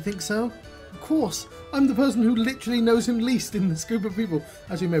 You think so? Of course. I'm the person who literally knows him least in this group of people.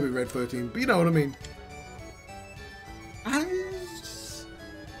 Actually, maybe Red 13, but you know what I mean.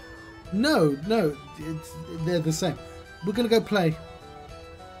 No, they're the same. We're going to go play.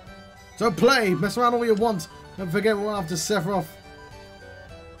 So play! Mess around all you want. Don't forget we'll have to Sephiroth.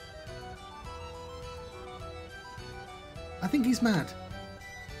 I think he's mad.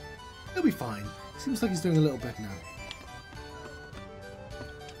 He'll be fine. Seems like he's doing a little better now.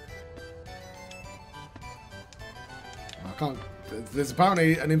 I can't... There's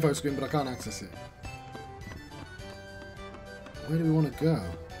apparently an info screen, but I can't access it. Where do we want to go?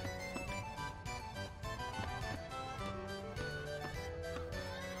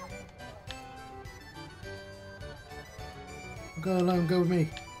 Go alone, go with me.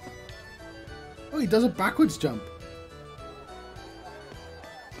 Oh, he does a backwards jump.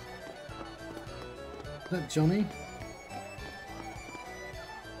 Is that Johnny?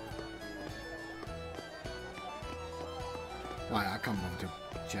 Right, I can't bother to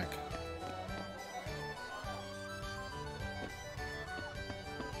check.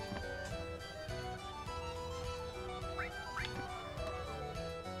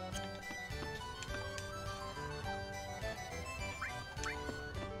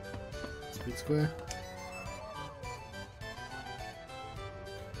 Speed square.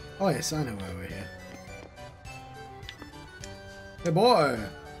 Oh yes, I know why we're here. Hey boy!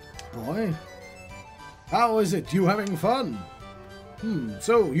 Boy? How is it? You having fun?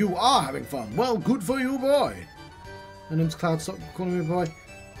 So you are having fun. Well, good for you, boy. My name's Cloud. Stop calling me boy.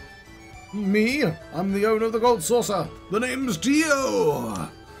 Me? I'm the owner of the gold saucer. The name's Dio.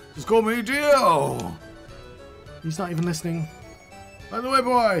 Just call me Dio. He's not even listening. By the way,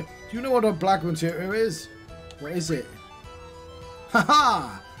 boy, do you know what a black material is? What is it? Ha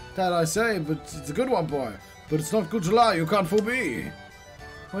ha! That I say, but it's a good one, boy. But it's not good to lie. You can't fool me.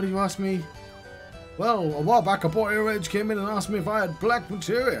 Why do you ask me? Well, a while back, a boy your age came in and asked me if I had black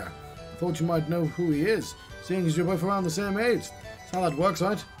materia. I thought you might know who he is, seeing as you're both around the same age. That's how that works,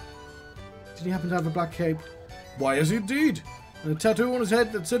 right? Did he happen to have a black cape? Why, yes, indeed. And a tattoo on his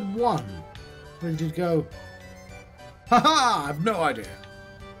head that said 1. Where did it go? Ha ha! I've no idea.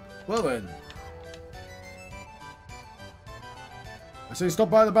 Well then. I say stop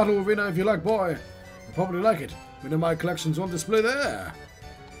by the battle arena if you like, boy. You'll probably like it. Many of my collections on display there.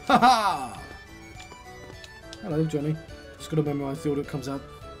 Ha ha! Hello, Johnny. Just gotta memorize the order it comes out,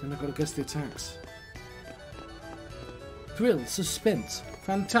 then I've gotta guess the attacks. Thrill, suspense,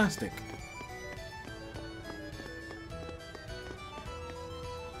 fantastic.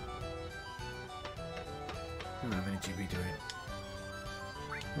 I don't have any GB doing.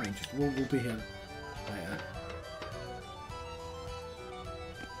 Right, just we'll be here later.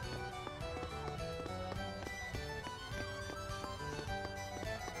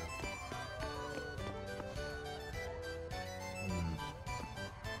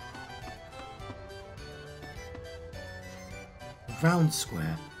 Round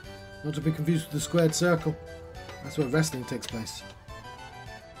square, not to be confused with the squared circle. That's where wrestling takes place.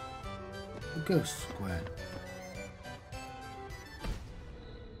 The ghost square.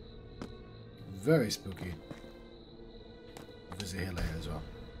 Very spooky. I'll visit here later as well.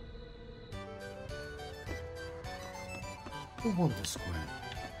 The Wonder Square.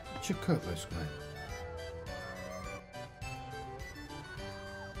 Chocobo Square.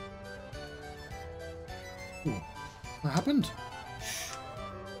 Ooh, what happened?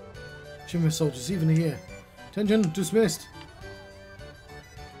 Shimmer soldiers, even here. Attention, dismissed.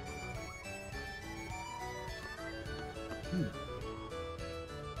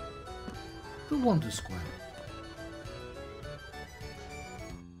 The Wonder Square.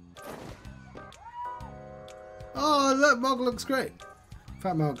 Oh, that mug looks great.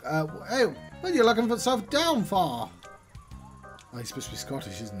 Fat mug. Hey, what are you looking for stuff down for? Oh, he's supposed to be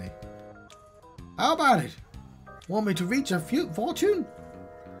Scottish, isn't he? How about it? Want me to reach a fortune?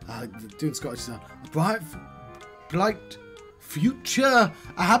 Doing Scottish stuff. A bright future.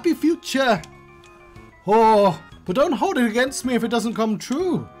 A happy future. Oh, but don't hold it against me if it doesn't come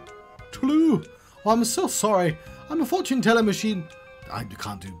true. True. Oh, I'm so sorry. I'm a fortune teller machine. I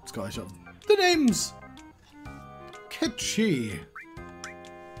can't do Scottish. The name's Ketchy.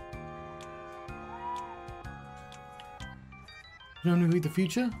 You only read the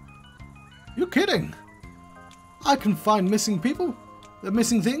future? You're kidding. I can find missing people.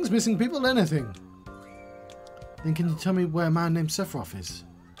 Missing things, missing people, anything. Then can you tell me where a man named Sephiroth is?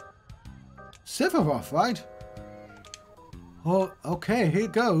 Sephiroth, right? Oh, okay, here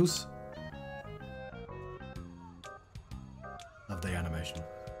goes. Love the animation.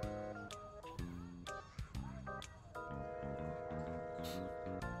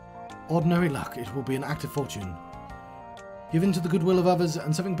 Ordinary luck, it will be an act of fortune. Give in to the goodwill of others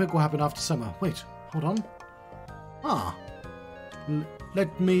and something big will happen after summer. Wait, hold on. Ah.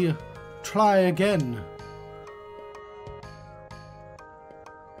 Let me try again.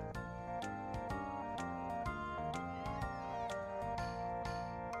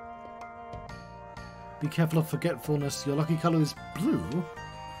 Be careful of forgetfulness. Your lucky color is blue.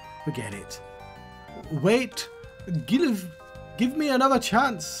 Forget it. Wait. Give me another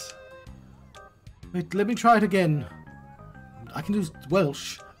chance. Wait, let me try it again. I can do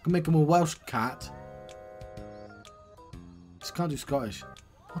Welsh. I can make him a Welsh cat. Just can't do Scottish.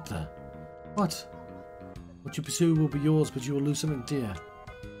 What the? What? What you pursue will be yours, but you will lose something dear.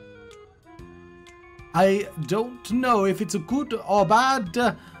 I don't know if it's a good or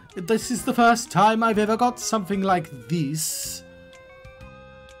bad. This is the first time I've ever got something like this.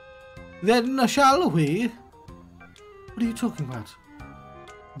 Then shall we? What are you talking about?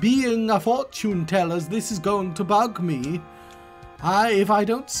 Being a fortune teller, this is going to bug me. If I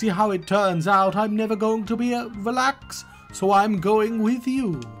don't see how it turns out, I'm never going to be relaxed. So I'm going with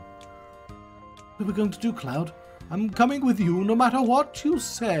you. What are we going to do, Cloud? I'm coming with you no matter what you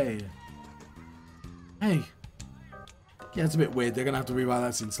say. Hey. Yeah, it's a bit weird. They're going to have to rewrite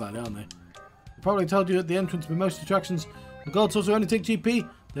that scene slightly, aren't they? They probably told you at the entrance with most attractions, the gold also only take GP.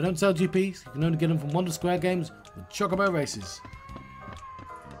 They don't sell GPs. You can only get them from Wonder Square games with Chocobo races.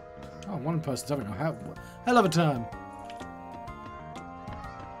 Oh, one person's having a hell of a time.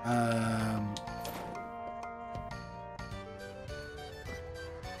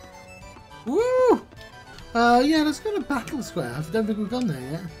 Woo! Yeah, let's go to Battle Square. I don't think we've gone there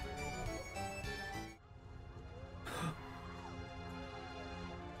yet.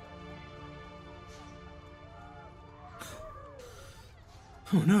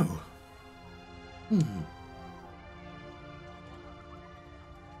 Oh no.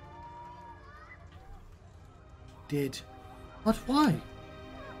 Did. But why?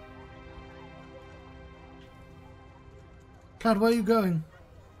 Cloud, where are you going?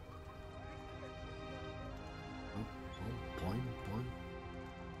 Boing, boing.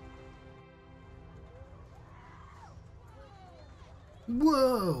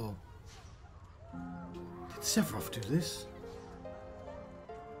 Whoa! Did Sephiroth do this?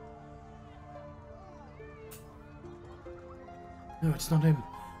 No, it's not him.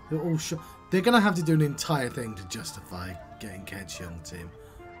 They're all sure. They're going to have to do an entire thing to justify getting Ketchy on the team.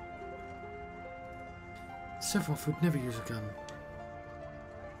 Sephiroth would never use a gun.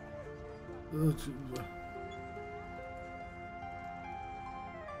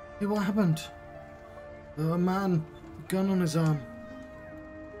 Hey, what happened? A man, a gun on his arm.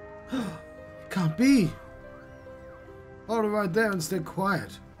 It can't be. Hold it right there and stay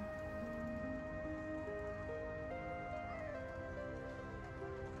quiet.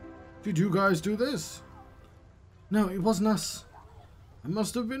 Did you guys do this? No, it wasn't us. I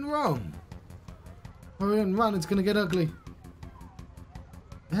must have been wrong. Hurry and run, it's gonna get ugly.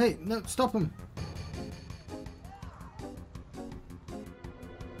 Hey, no, stop him.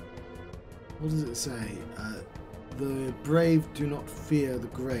 What does it say? The brave do not fear the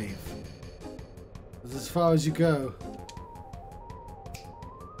grave. That's as far as you go.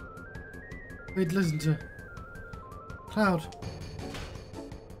 Wait, listen to Cloud.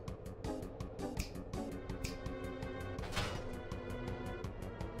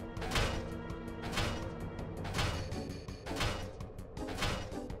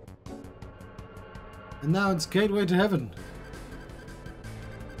 And now it's gateway to heaven.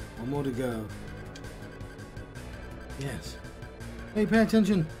 One more to go. Yes. Hey, pay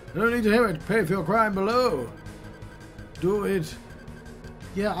attention. I don't need to hear it. Pay for your crime below. Do it.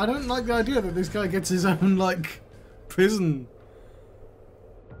 Yeah, I don't like the idea that this guy gets his own, like, prison.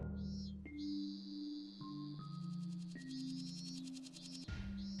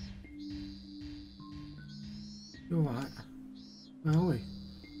 You alright? Where are we?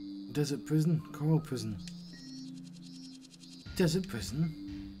 Desert prison? Coral prison. Desert prison?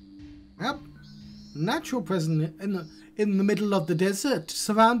 Yep. Natural present in the middle of the desert,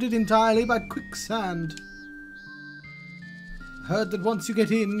 surrounded entirely by quicksand. Heard that once you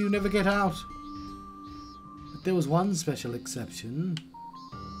get in, you never get out. But there was one special exception.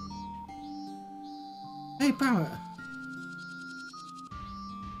 Hey, Barret.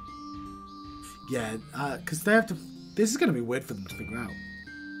 Yeah, because they have to... This is going to be weird for them to figure out.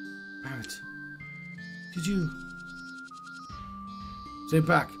 Barret, did you... Stay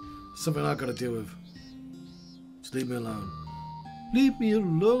back. Something I've got to deal with. Just leave me alone. Leave me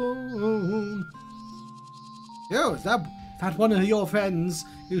alone. Yo, is that one of your friends?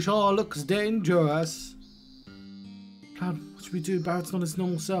 He sure looks dangerous. Cloud, what should we do? Barret's not his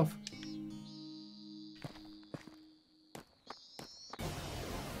normal self.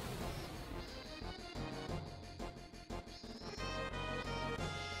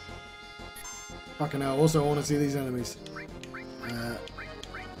 Fucking hell, also I want to see these enemies.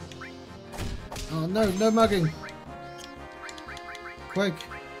 Oh no, no mugging. Quick.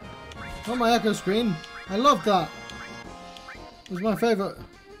 On my echo screen. I love that. It was my favourite.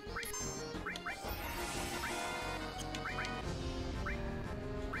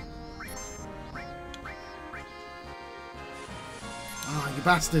 Ah, you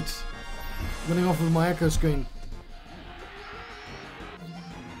bastard. Running off with my echo screen.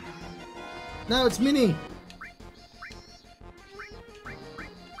 No, it's Minnie.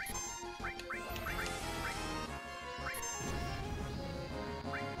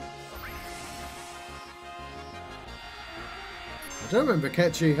 I don't remember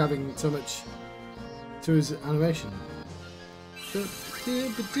Ketchy having so much to his animation. Let's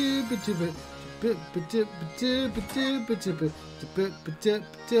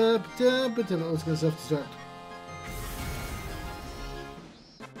go self-destruct.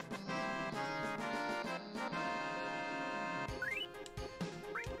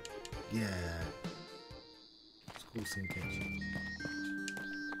 Yeah. It's cool seeing Ketchy.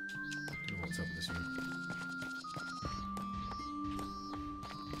 Don't know what's up with this one.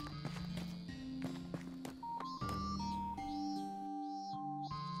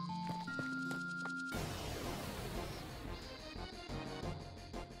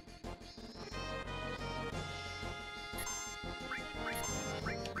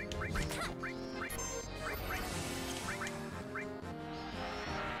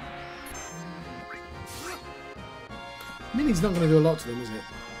 Minnie's not going to do a lot to them, is it?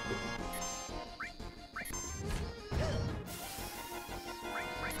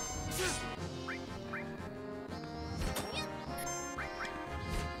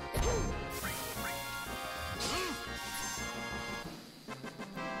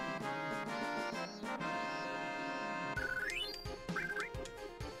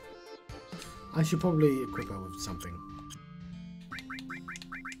 I should probably equip her with something.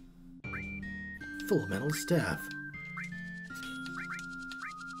 Full metal staff.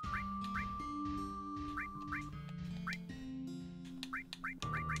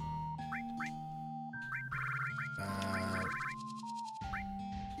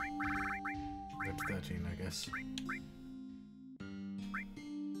 Red 13, I guess.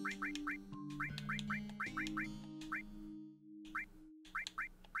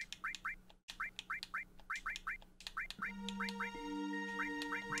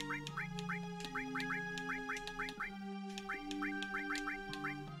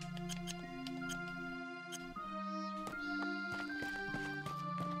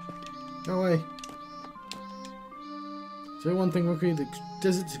 Go away. So one thing, Rookie, the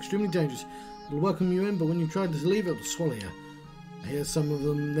desert's extremely dangerous. It'll welcome you in, but when you try to leave, it'll swallow you. I hear some of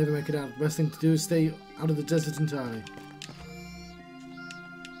them never make it out. The best thing to do is stay out of the desert entirely.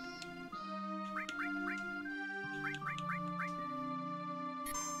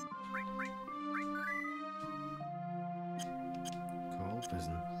 Coral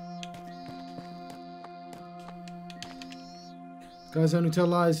prison. Guys only tell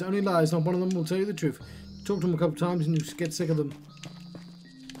lies. Only lies. Not one of them will tell you the truth. Talk to them a couple of times and you just get sick of them.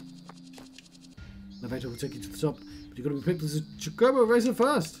 The elevator will take you to the top, but you've got to be picked as a Chocobo racer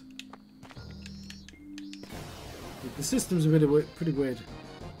first. The systems are really pretty weird.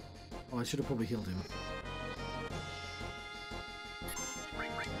 Oh, I should have probably healed him.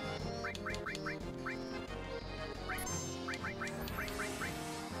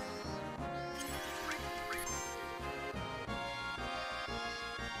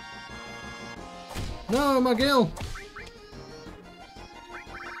 No, my gill!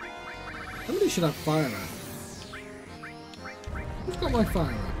 Somebody should have fire at. Who's got my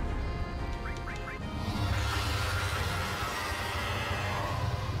fire at?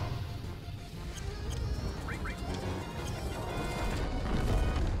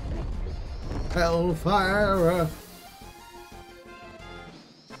 Hellfire.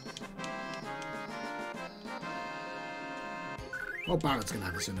 Oh, Barret's gonna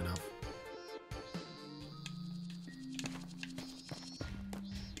have it soon enough.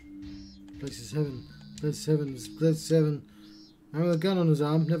 Place is heaven. Place 7. Place 7. Man with a gun on his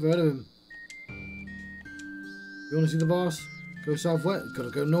arm. Never heard of him. You want to see the boss? Go southwest. Gotta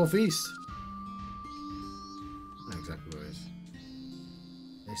go northeast. Not exactly where it is.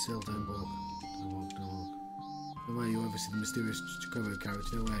 They still don't walk. Don't walk. Don't walk. No way you ever see the mysterious Jacobo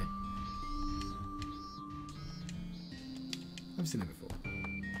carriage. No way. I've seen it before.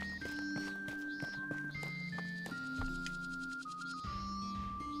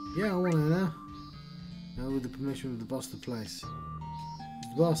 Yeah, I want to know. Now with the permission of the boss of the place.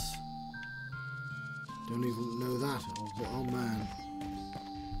 The boss. Don't even know that. Oh man.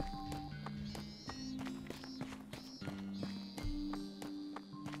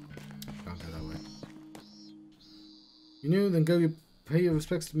 Can't go that way. You knew? Then go pay your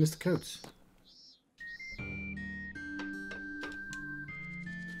respects to Mr. Coates.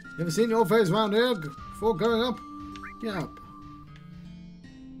 You ever seen your face round here before going up? Get up.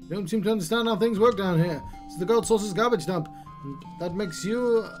 You don't seem to understand how things work down here. It's the gold source's garbage dump. And that makes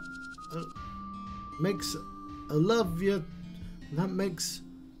you... makes a love you... That makes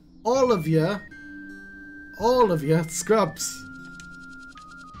all of you scrubs.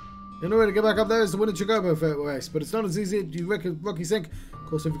 The only way to get back up there is to win a Chocobo race, but it's not as easy as you Rocky think. Of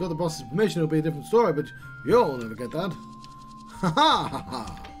course, if you got the boss's permission, it'll be a different story, but you'll never get that. Ha ha ha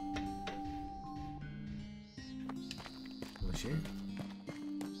ha! Oh shit.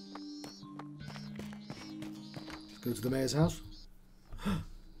 Go to the mayor's house.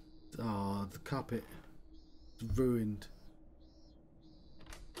 Oh, the carpet. It's ruined.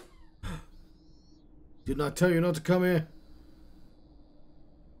 Didn't I tell you not to come here?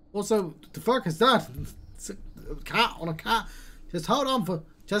 Also, the fuck is that? It's a cat on a cat. Just hold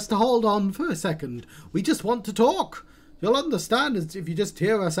on for a second. We just want to talk. You'll understand if you just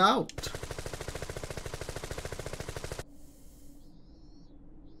hear us out.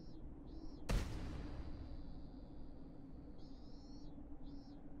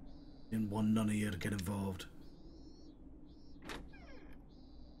 Didn't want none of you to get involved.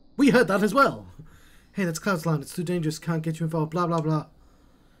 We heard that as well. Hey, that's Cloud's It's too dangerous. Can't get you involved. Blah, blah, blah.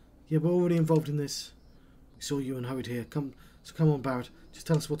 Yeah, we're already involved in this. We saw you and hurried here. Come on, Barret. Just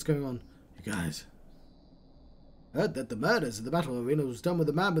tell us what's going on. You guys. Heard that the murders at the battle arena was done with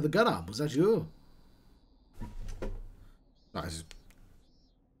the man with the gun arm. Was that you? Nice.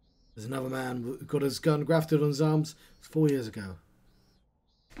 There's another man who got his gun grafted on his arms 4 years ago.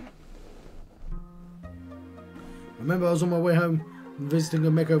 Remember, I was on my way home and visiting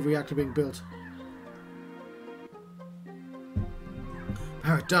a Meko reactor being built.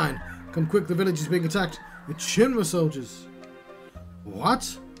 Barret, Dine, come quick, the village is being attacked. It's Shinra soldiers.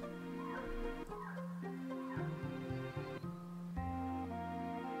 What?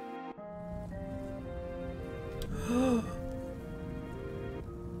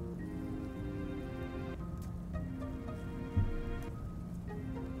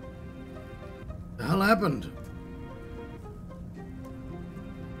 The hell happened?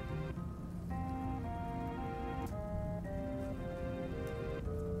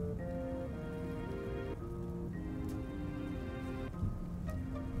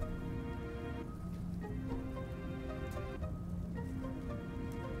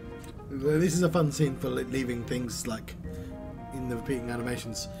 This is a fun scene for leaving things like in the repeating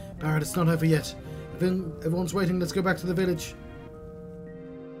animations. Barret, it's not over yet. Everyone's waiting. Let's go back to the village.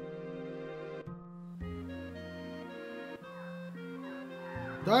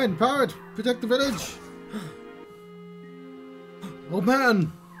 Dine, Barret, protect the village. Oh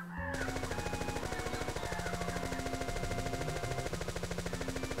man.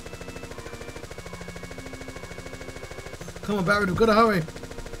 Come on, Barret, we've got to hurry.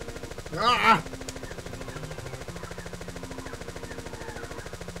 Ah!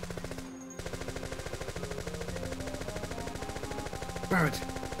 Barret,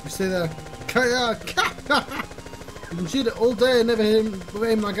 you stay there. Gaea! You can shoot it all day and never hit him with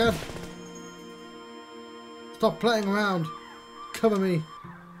aim like that. Stop playing around. Cover me.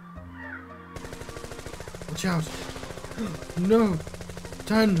 Watch out. No.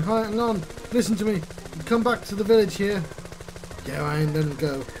 Dan, hang on. Listen to me. Come back to the village here. Yeah, I ain't letting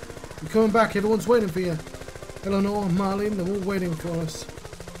go. You're coming back. Everyone's waiting for you. Eleanor, Marlene, they're all waiting for us.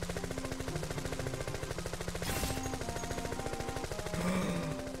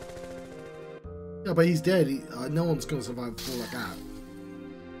 Yeah, but he's dead. No one's going to survive a fall like that.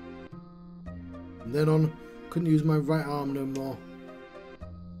 And then on, couldn't use my right arm no more.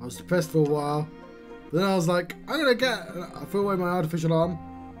 I was depressed for a while. Then I was like, I threw away my artificial arm.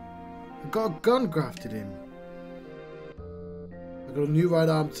 I got a gun grafted in. I got a new right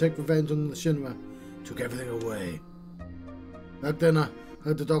arm to take revenge on the Shinra. Took everything away. Back then I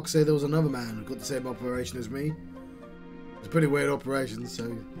heard the doc say there was another man who got the same operation as me. It was a pretty weird operation,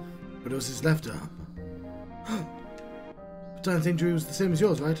 but it was his left arm. Battalion injury was the same as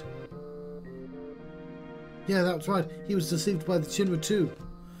yours, right? Yeah, that's right. He was deceived by the Shinra too.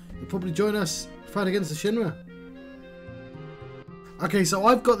 He'll probably join us to fight against the Shinra. Okay, so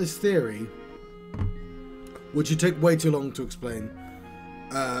I've got this theory, which would take way too long to explain.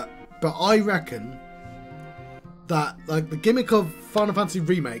 But I reckon that, like, the gimmick of Final Fantasy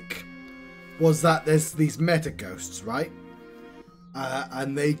Remake was that there's these meta ghosts, right?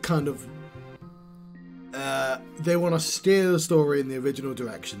 And they kind of they want to steer the story in the original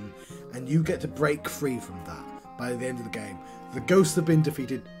direction, and you get to break free from that by the end of the game. The ghosts have been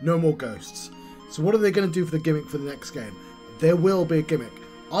defeated, no more ghosts. So what are they going to do for the gimmick for the next game? There will be a gimmick.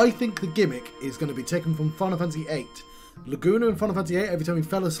 I think the gimmick is going to be taken from Final Fantasy VIII. Laguna in Final Fantasy VIII, every time you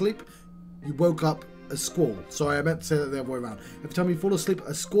fell asleep, you woke up as Squall. Sorry, I meant to say that the other way around. Every time you fall asleep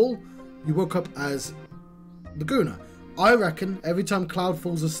as Squall, you woke up as Laguna. I reckon every time Cloud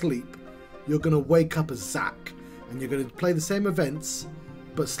falls asleep, you're going to wake up as Zack. And you're going to play the same events,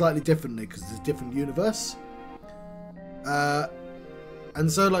 but slightly differently, because it's a different universe. And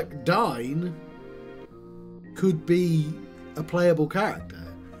so, like, Dyne could be a playable character.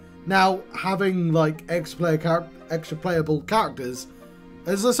 Now, having, like, extra playable characters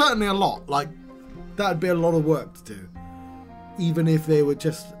is certainly a lot. Like, that'd be a lot of work to do. Even if they were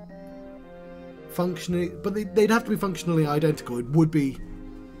just functionally... But they'd have to be functionally identical. It would be...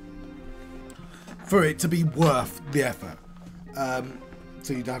 for it to be worth the effort.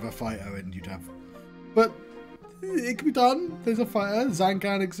 So you'd have a fighter and you'd have... But it can be done. There's a fighter.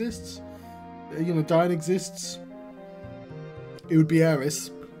 Zancan exists. You know, Dyne exists. It would be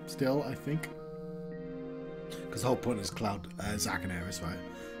Aeris still, I think. Because the whole point is Cloud, Zack and Aeris, right?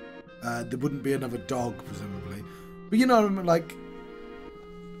 There wouldn't be another dog, presumably. But you know, like,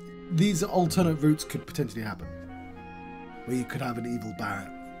 these alternate routes could potentially happen. Where you could have an evil Barret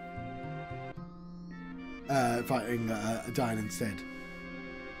fighting a Dyne instead.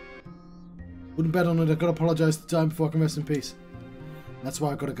 Wouldn't bet on it. I've got to apologise to Dyne before I can rest in peace. That's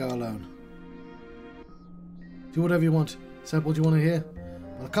why I've got to go alone. Do whatever you want. Seb, what do you want to hear?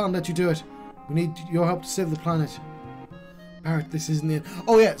 Well, I can't let you do it. We need your help to save the planet. Barret, this isn't it.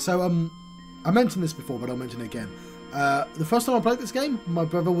 Oh yeah, so I mentioned this before, but I'll mention it again. The first time I played this game, my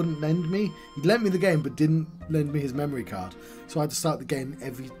brother wouldn't lend me. He'd lent me the game, but didn't lend me his memory card. So I had to start the game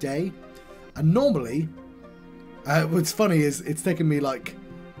every day. And normally, what's funny is it's taken me like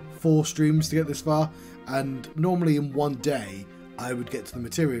 4 streams to get this far. And normally in one day, I would get to the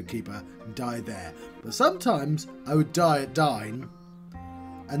Material Keeper and die there. But sometimes I would die at Dyne,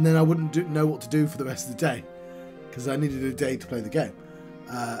 and then I wouldn't know what to do for the rest of the day, because I needed a day to play the game.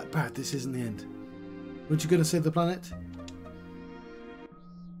 Barret, this isn't the end. Weren't you going to save the planet?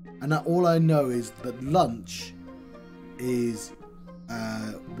 And now all I know is that lunch is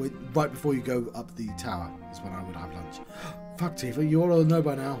right before you go up the tower is when I would have lunch. Fuck, Tifa, you all know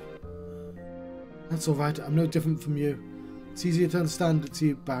by now. That's alright, I'm no different from you. It's easier to understand it to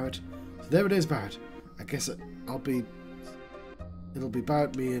you, Barret. So there it is, Barret. I guess it'll be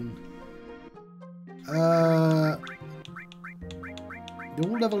Barret, me, and... They're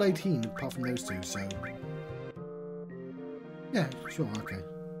all level 18, apart from those two, so... Yeah, sure, okay.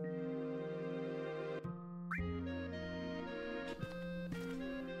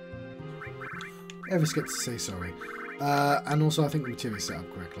 Eris gets to say sorry. And also, I think the material's set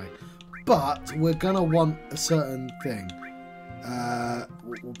up correctly. But we're going to want a certain thing.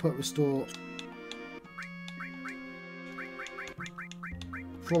 We'll put restore...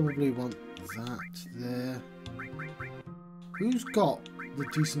 Probably want that there. Who's got the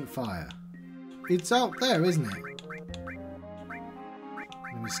decent fire? It's out there, isn't it?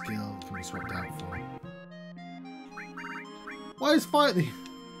 Enemy skill can be swapped out for. Why is fire the...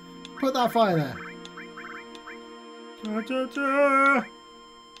 Put that fire there.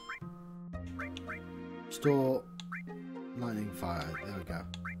 Store lightning fire. There we go.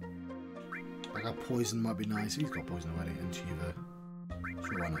 Like a poison might be nice. He's got poison already, and Shiva.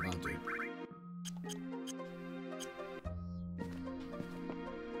 Sure, why not? That'll do.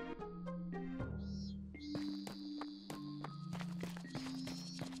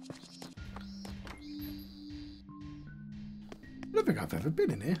 I don't think I've ever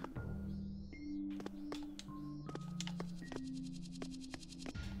been in here.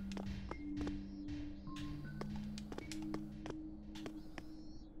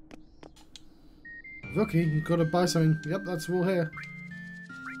 Rookie, you've got to buy something. Yep, that's all here.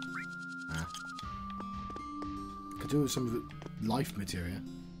 Could do with some of the life material.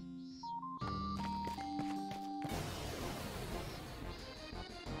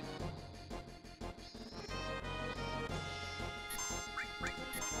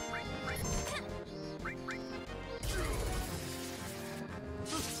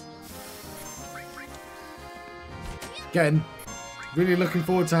 Again, really looking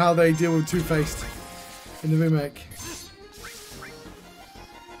forward to how they deal with Two-Faced in the remake.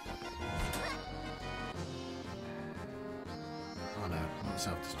 Oh no, not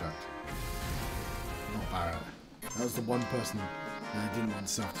self-destruct. Not Barret. That was the one person that didn't want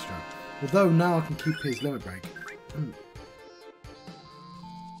self-destruct. Although now I can keep his limit break.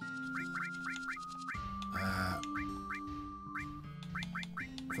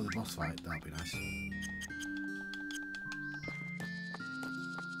 For the boss fight, that'll be nice.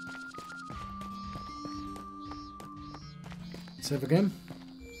 Save again.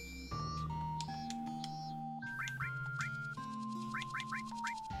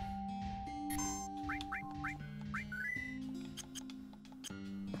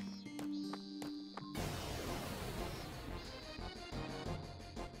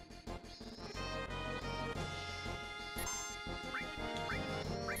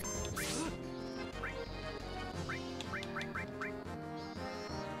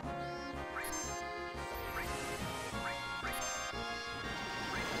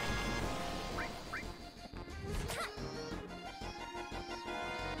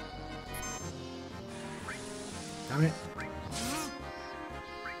 Damn it.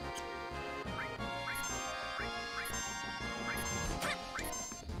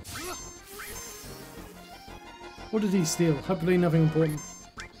 What did he steal? Hopefully nothing important.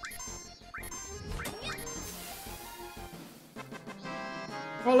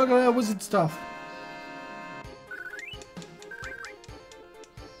 Oh, look at that wizard stuff.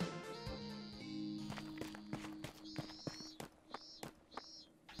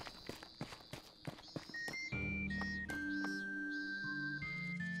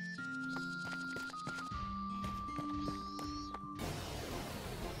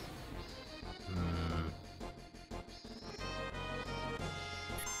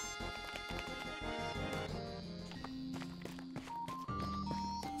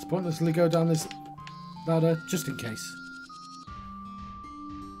 Pointlessly go down this ladder just in case.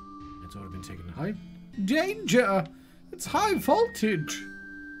 It's already been taken high. Danger! It's high voltage!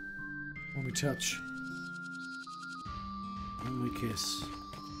 When we touch. When we kiss.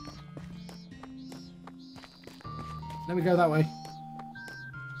 Let me go that way.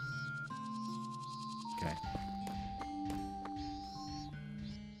 Okay.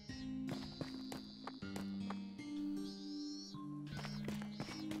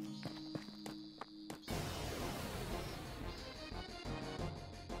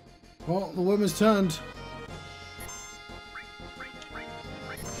 Well, the woman's turned.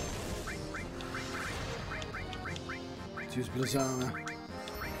 Use Blizzard.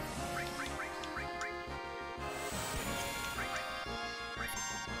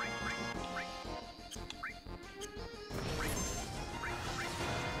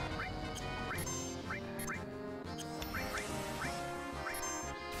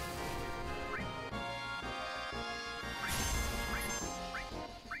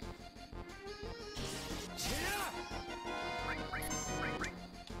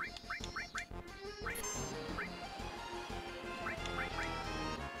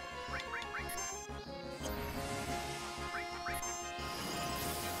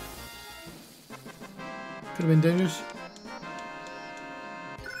 Could have been dangerous.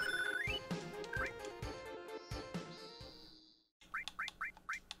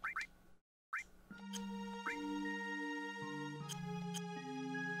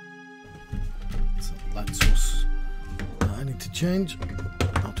 It's a light source that I need to change.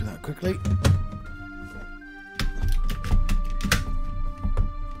 I'll do that quickly.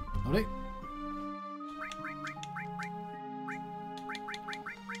 Alright.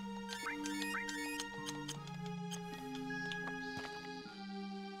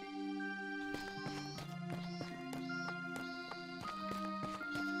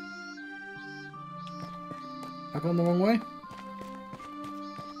 I've gone the wrong way.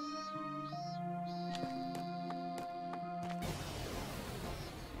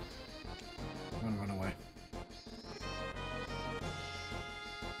 I'm gonna run away.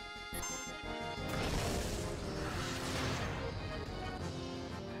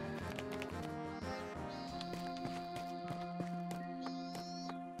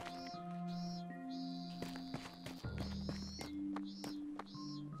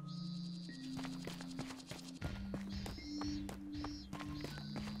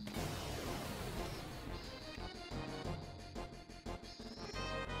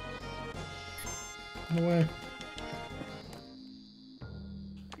 No way.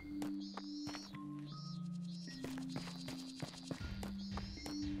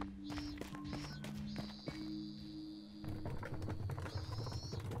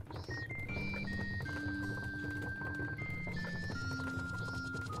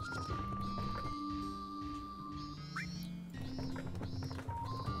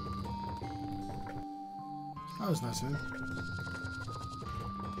 That was nice of him.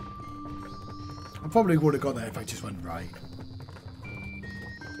 I probably would have got there if I just went right.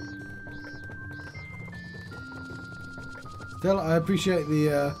 Still, I appreciate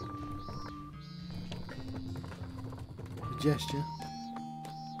the gesture.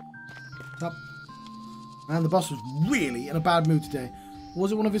 Up. Man, the boss was really in a bad mood today. Or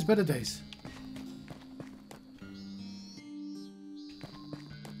was it one of his better days?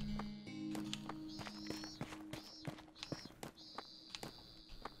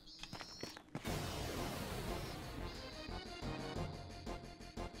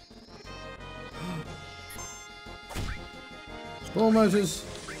 Ball motors.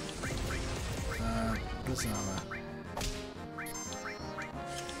 This armor.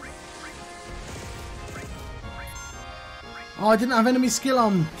 Oh, I didn't have enemy skill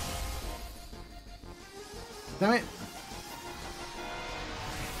on. Damn it.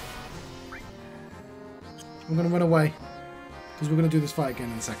 I'm going to run away. Because we're going to do this fight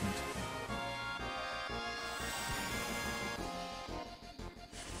again in a second.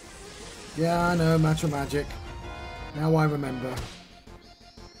 Yeah, I know, Macho Magic. Now I remember.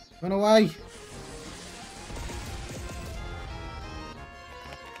 Run away!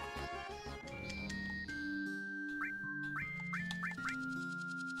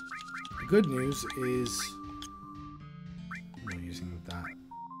 The good news is I'm not using that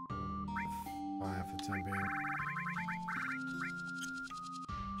fire for the time being.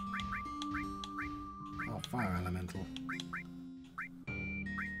 Oh, fire elemental.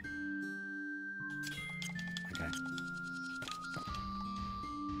 Okay.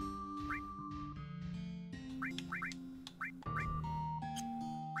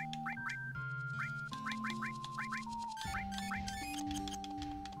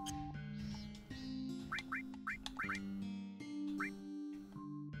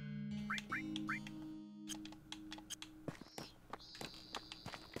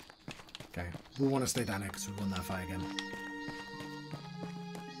 Okay, we want to stay down here because we won that fight again.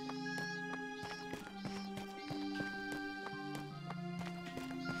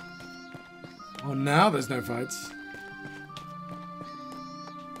 Oh, now there's no fights.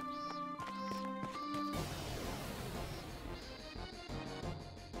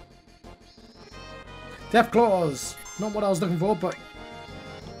 Death Claws! Not what I was looking for, but...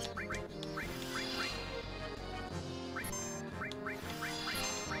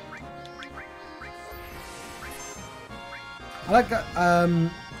 I like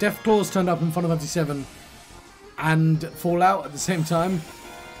that Death Claws turned up in Final Fantasy VII and Fallout at the same time.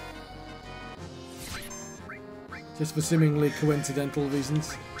 Just for seemingly coincidental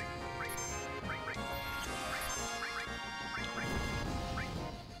reasons.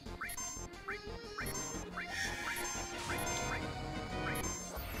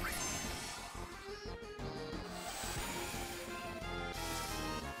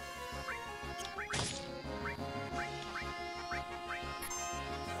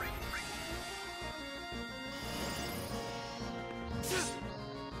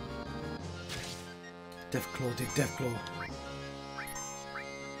 Deathclaw did Deathclaw.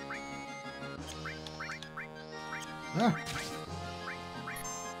 Ah.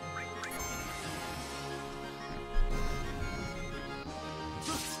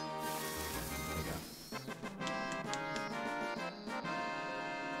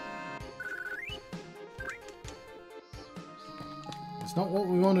 It's not what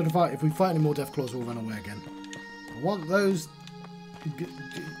we wanted to fight. If we fight any more Deathclaws, we'll run away again. I want those...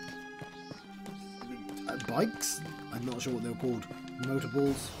 bikes? I'm not sure what they're called.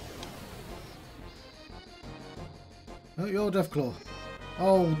 Motorballs. Oh, you're Deathclaw.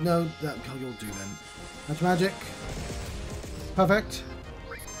 Oh, no. That you'll do then. That's magic. Perfect.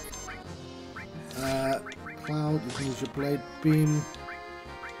 Cloud, you can use your blade beam.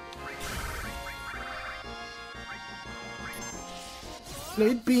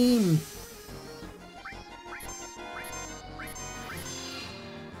 Blade beam!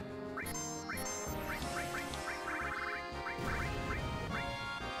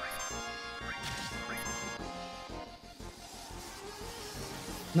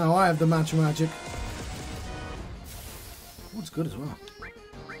 Now I have the match magic. Oh, it's good as well.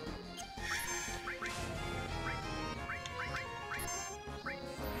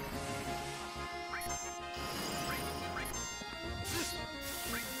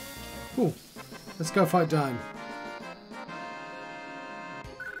 Cool. Let's go fight Dime.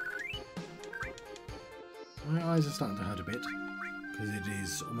 My eyes are starting to hurt a bit because it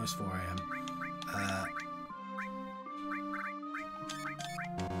is almost 4 AM.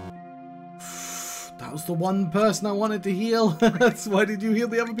 That was the one person I wanted to heal. That's why did you heal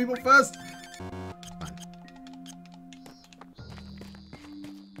the other people first? Fine.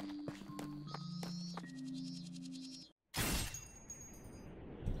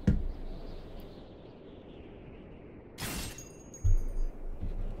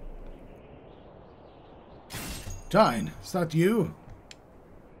 Dine, is that you?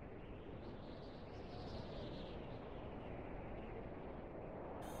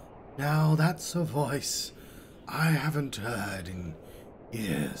 Now that's a voice I haven't heard in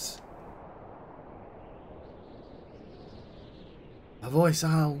years. A voice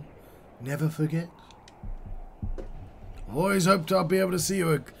I'll never forget. I always hoped I'd be able to see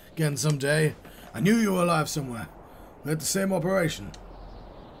you again someday. I knew you were alive somewhere. We had the same operation.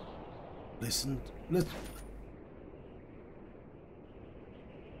 Listen.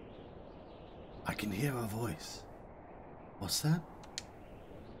 I can hear a voice. What's that?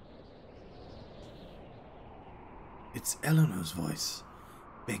 It's Eleanor's voice,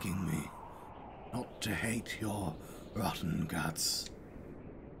 begging me not to hate your rotten guts.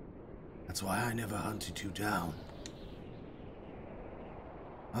 That's why I never hunted you down.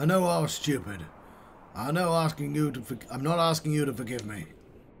 I know I was stupid. I know I'm not asking you to forgive me.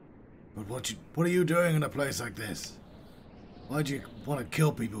 But what are you doing in a place like this? Why'd you want to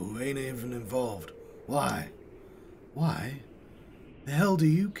kill people who ain't even involved? Why? Why? The hell do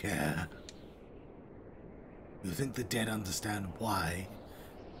you care? You think the dead understand why?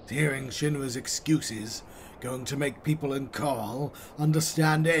 Is hearing Shinra's excuses going to make people in Coral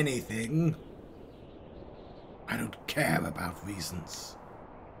understand anything? I don't care about reasons.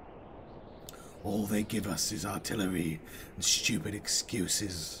 All they give us is artillery and stupid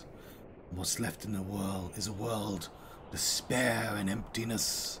excuses. And what's left in the world is a world of despair and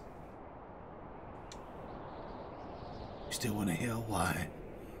emptiness. You still want to hear why?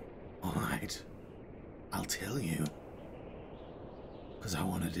 Alright. I'll tell you. Because I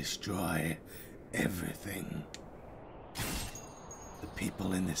want to destroy everything. The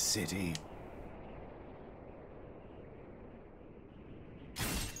people in this city.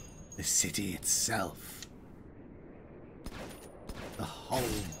 The city itself. The whole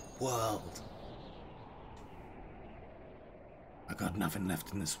world. I got nothing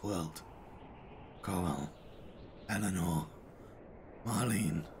left in this world. Coral. Eleanor.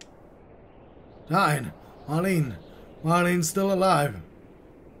 Marlene. Dine! Marlene! Marlene's still alive.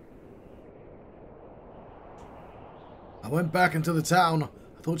 I went back into the town.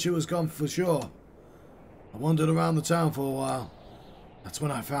 I thought she was gone for sure. I wandered around the town for a while. That's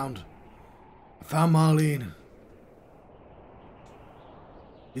when I found Marlene.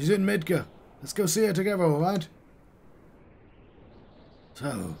 She's in Midgar. Let's go see her together, alright?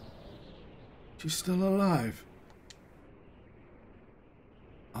 So, she's still alive.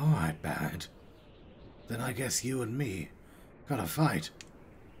 Alright, Barret. Then I guess you and me gotta fight.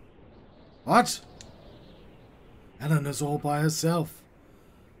 What? Eleanor's all by herself.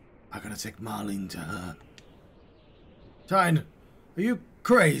 I gotta take Marlene to her. Tyne, are you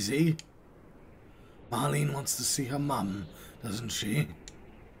crazy? Marlene wants to see her mum, doesn't she?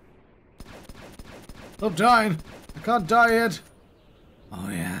 Look, Tyne, I can't die yet. Oh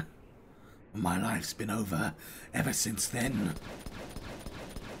yeah? My life's been over ever since then.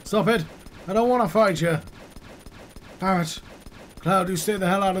 Stop it! I don't want to fight you. Barret, Cloud, you stay the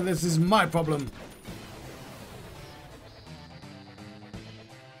hell out of this. This is my problem.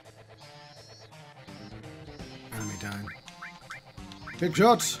 Enemy down. Big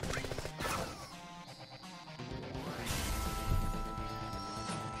shots.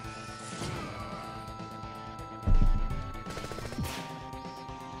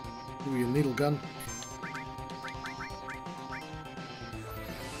 Ooh, your needle gun.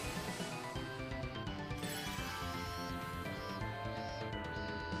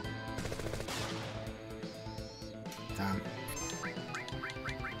 Damn.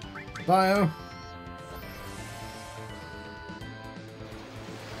 Bio.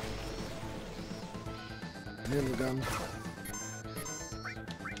 Needle gun.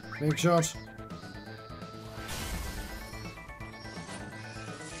 Big shot.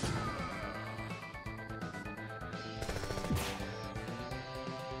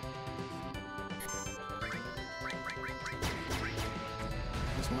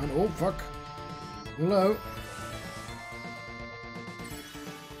 That's mine. Oh, fuck. Hello.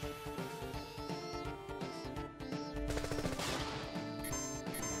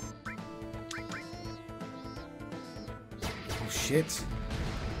 shit.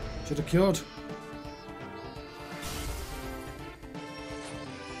 Should have cured.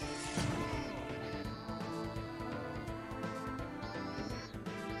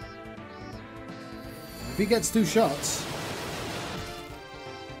 If he gets 2 shots...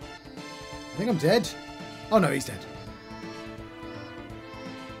 I think I'm dead. Oh no, he's dead.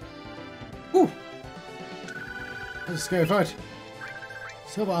 Whew! That's a scary fight.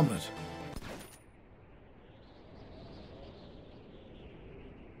 Silver armlet.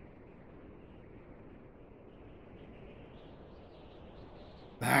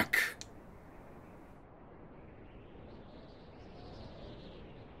 Back.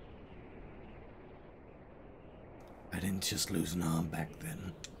 I didn't just lose an arm back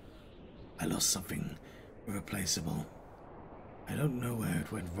then. I lost something irreplaceable. I don't know where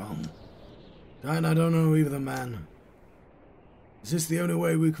it went wrong. And I don't know either, man. Is this the only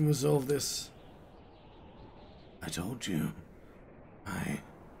way we can resolve this? I told you. I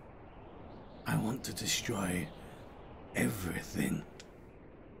want to destroy everything.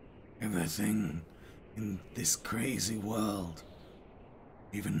 Everything in this crazy world.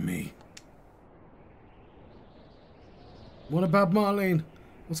 Even me. What about Marlene?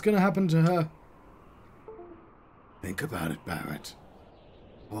 What's gonna happen to her? Think about it, Barret.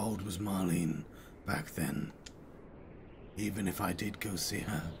 How old was Marlene back then? Even if I did go see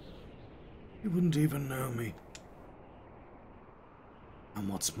her, you wouldn't even know me. And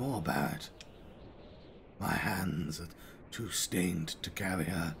what's more, Barret, my hands are too stained to carry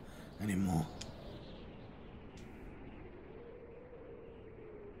her anymore.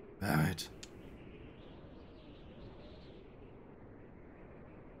 Barret.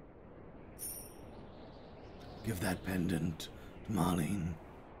 Give that pendant to Marlene.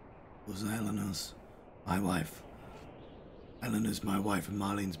 It was Eleanor's, my wife. Eleanor's my wife and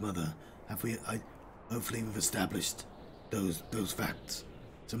Marlene's mother. Hopefully we've established those facts.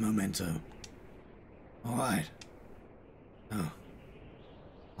 It's a memento. Alright. Oh.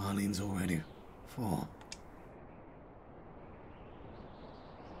 Marlene's already 4.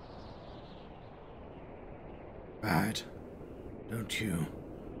 Barret, don't you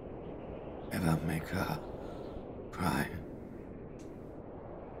ever make her cry.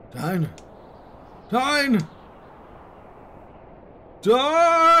 Dine! Dine!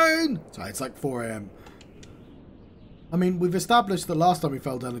 Dine! Sorry, it's like 4 AM. I mean, we've established that last time he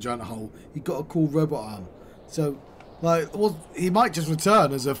fell down a giant hole, he got a cool robot arm. So, like, well, he might just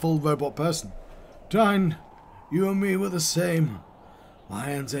return as a full robot person. Dine, you and me were the same. My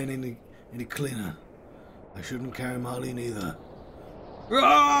hands ain't any cleaner. I shouldn't carry Marlene either.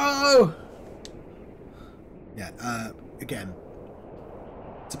 Oh! Yeah, again.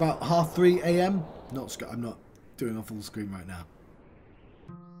 It's about 3:30 AM. I'm not doing a full screen right now.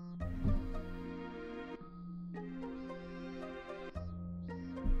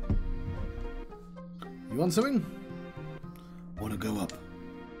 You want something? Want to go up?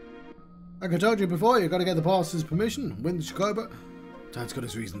 Like I told you before, you gotta get the boss's permission. Win the Chocobo. Time's got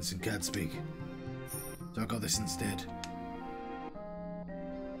his reasons and can't speak. So I got this instead.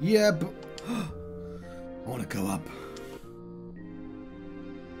 Yeah, but... I want to go up.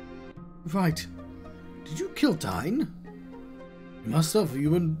 Right. Did you kill Dine? You must have. You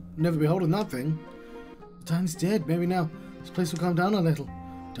would never be holding that thing. Dine's dead. Maybe now this place will calm down a little.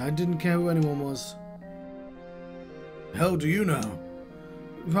 Dine didn't care who anyone was. The hell do you know?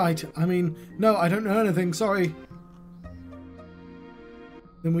 Right. I mean, no, I don't know anything. Sorry.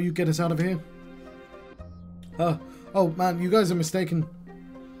 Then will you get us out of here? Oh man, you guys are mistaken.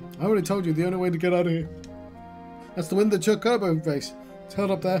 I already told you the only way to get out of here. That's to win the Chocobo race. It's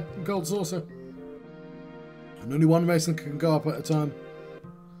held up there in Gold Saucer. And only one racer can go up at a time.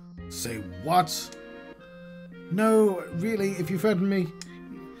 Say what? No, really, if you threaten me,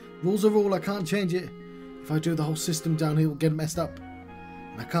 rules are rule, I can't change it. If I do, the whole system down here will get messed up.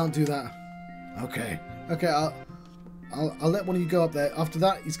 And I can't do that. Okay, I'll let one of you go up there. After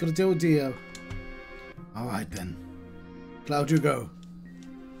that, he's got to deal with Dio. Alright then. Cloud, you go.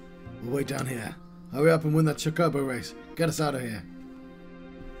 We'll wait down here. Hurry up and win that Chocobo race. Get us out of here.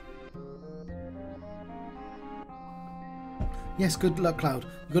 Yes, good luck, Cloud.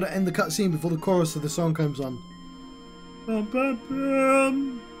 You've got to end the cutscene before the chorus of the song comes on. Bum, bum,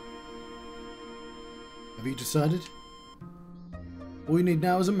 bum. Have you decided? All you need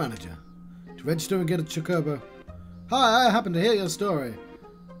now is a manager. To register and get a Chocobo. Hi, I happen to hear your story.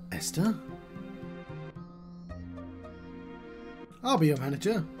 Esther? I'll be your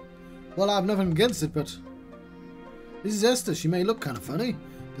manager. Well, I have nothing against it, but... This is Esther. She may look kind of funny.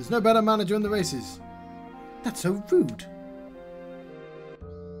 There's no better manager in the races. That's so rude.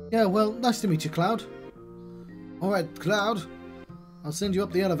 Yeah, well, nice to meet you, Cloud. Alright, Cloud. I'll send you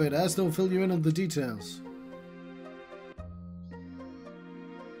up the elevator. Esther will fill you in on the details.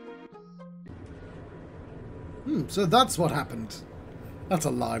 So that's what happened. That's a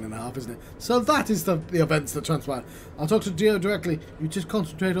line and a half, isn't it? So that is the events that transpired. I'll talk to Geo directly. You just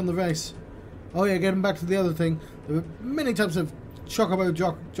concentrate on the race. Oh yeah, getting back to the other thing. There are many types of chocobo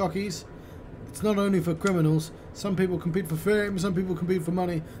jockeys. It's not only for criminals. Some people compete for fame, some people compete for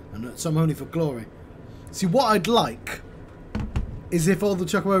money, and some only for glory. See, what I'd like is if all the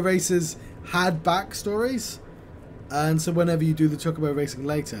chocobo racers had backstories. And so whenever you do the chocobo racing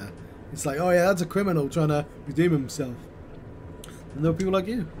later, it's like, oh yeah, that's a criminal trying to redeem himself. And there are people like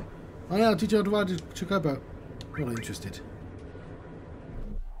you. Oh yeah, I'll teach you how to ride a chocobo. Not interested.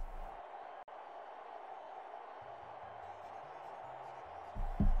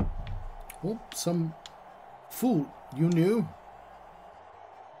 Oh, some fool you knew.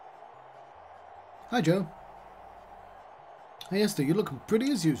 Hi, Joe. Hey, Esther, you're looking pretty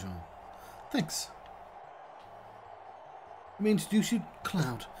as usual. Thanks. Let me introduce you,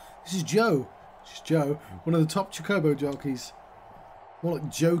 Cloud. This is Joe. This is Joe, one of the top chocobo jockeys. More like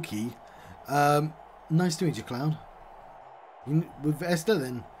jokey. Nice to meet you, Cloud. With Esther,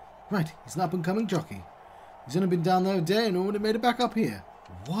 then. Right, he's an up-and-coming jockey. He's only been down there a day and already made it back up here.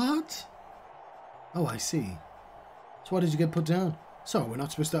 What? Oh, I see. So why did you get put down? So, we're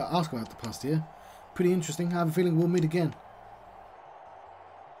not supposed to ask about the past year. Pretty interesting. I have a feeling we'll meet again.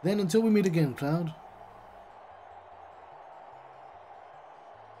 Then, until we meet again, Cloud.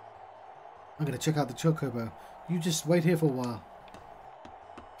 I'm going to check out the chocobo. You just wait here for a while.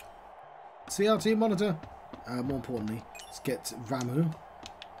 CRT monitor. More importantly, let's get Ramu.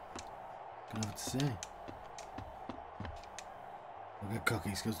 Gonna have to say. I'll get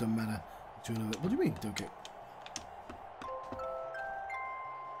cookies because it doesn't matter. What do you mean, don't get?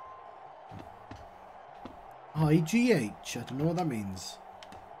 IGH. I don't know what that means.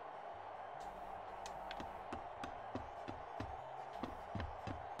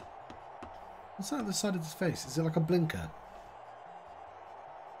 What's that at the side of his face? Is it like a blinker?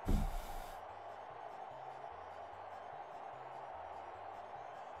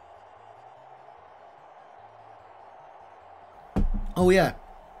 Oh yeah,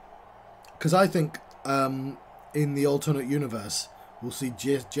 because I think in the alternate universe we'll see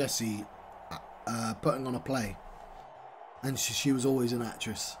Jessie putting on a play, and she was always an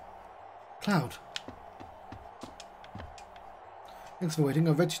actress. Cloud, thanks for waiting.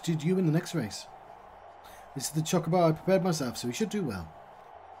 I've registered you in the next race. This is the chocobo. I prepared myself, so we should do well.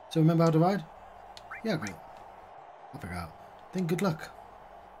 So remember how to ride? Yeah, great. I'll figure out. Then good luck.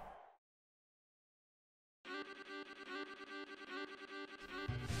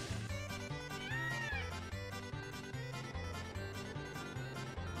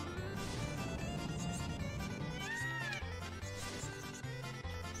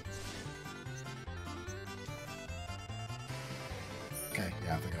 Okay,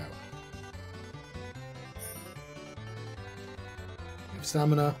 yeah, I'll figure it out. We have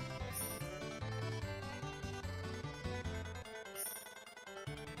stamina.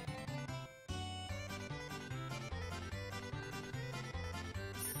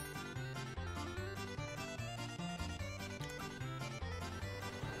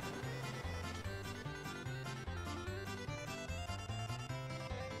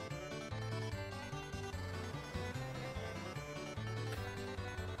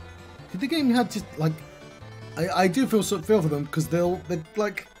 The game had just like, I do feel for them because they're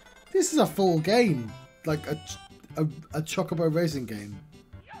like, this is a full game, like a chocobo racing game.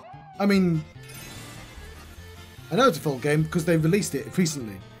 I mean, I know it's a full game because they released it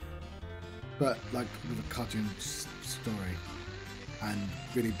recently, but like with a cartoon story and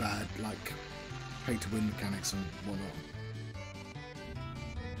really bad like pay to win mechanics and whatnot.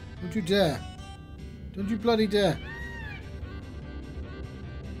 Don't you dare! Don't you bloody dare!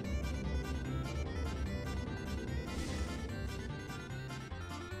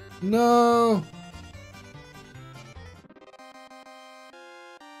 No!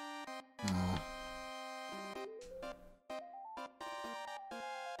 Oh.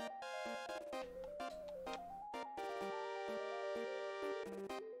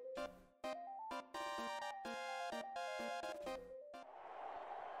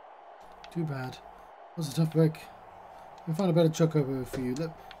 Too bad. Was a tough break. I'll find a better chocobo for you.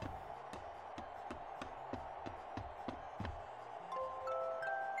 Look.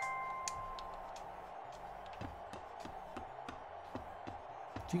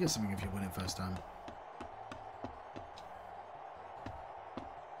 You get something if you win it first time.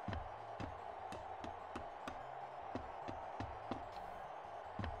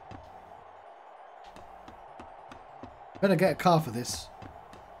 Better get a car for this.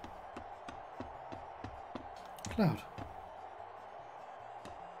 Cloud.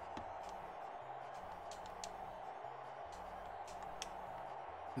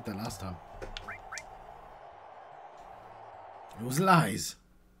 Did that last time. It was lies.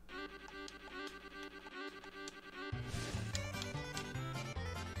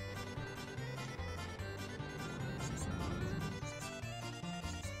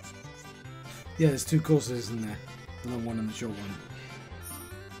 Yeah, there's two courses in there. The long one and the short one.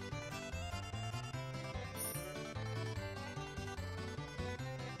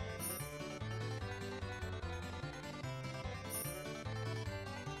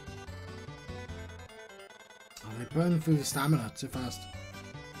 Oh, they burn through the stamina too fast.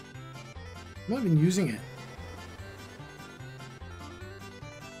 I'm not even using it.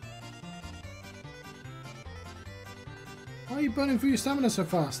 Why are you burning through your stamina so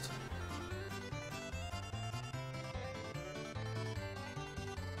fast?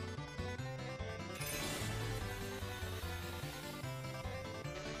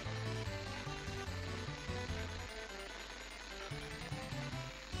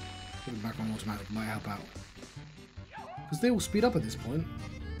 Putting back on automatic might help out. Because they all speed up at this point.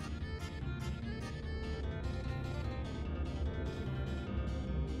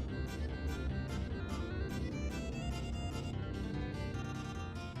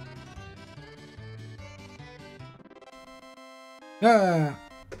 Ah!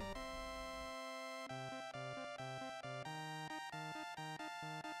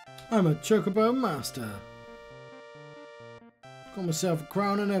 I'm a chocobo master. Got myself a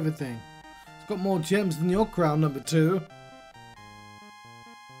crown and everything. It's got more gems than your crown, number 2.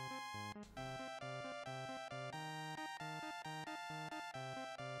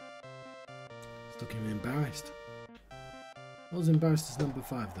 Still getting embarrassed. I was embarrassed as number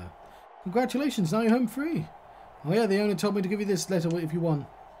 5 though. Congratulations, now you're home free. Oh yeah, they only told me to give you this letter if you won.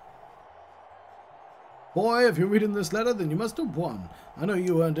 Boy, if you're reading this letter, then you must have won. I know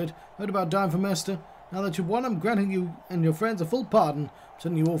you earned it. Heard about dying for Master. Now that you've won, I'm granting you and your friends a full pardon,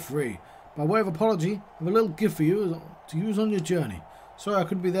 setting you all free. By way of apology, I have a little gift for you to use on your journey. Sorry I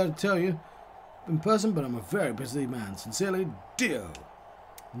couldn't be there to tell you in person, but I'm a very busy man. Sincerely, Dio.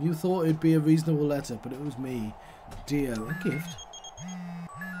 You thought it'd be a reasonable letter, but it was me. Dio. A gift?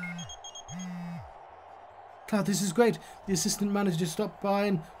 Cloud, this is great. The assistant manager stopped by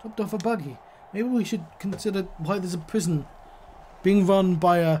and dropped off a buggy. Maybe we should consider why there's a prison being run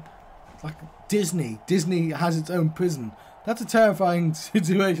by a... like Disney. Disney has its own prison. That's a terrifying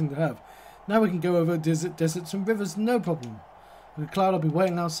situation to have. Now we can go over deserts and rivers, no problem. The Cloud will be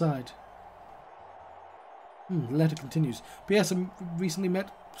waiting outside. The letter continues. P.S. I recently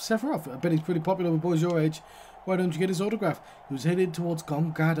met Sephiroth. I bet he's pretty popular with boys your age. Why don't you get his autograph? He was headed towards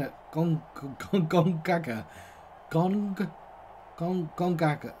Gongaga. Gongaga?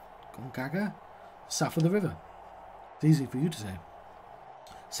 South of the river. It's easy for you to say.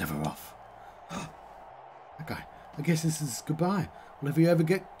 Sephiroth. That guy. I guess this is goodbye. Well, if you ever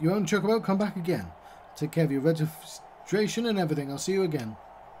get your own chocobo, come back again. Take care of your registration and everything. I'll see you again.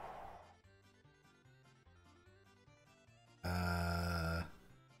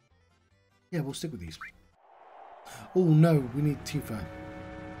 Yeah, we'll stick with these. Oh no, we need Tifa.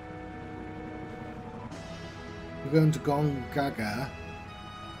 We're going to Gongaga.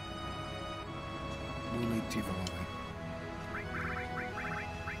 We'll need Tifa, won't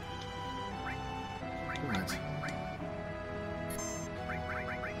we? Right.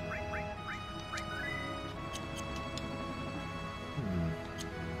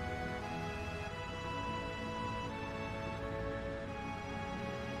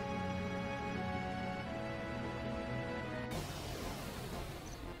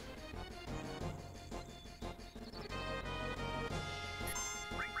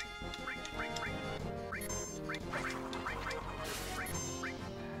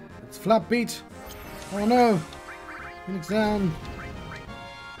 Flat beat. Oh no. Phoenix down.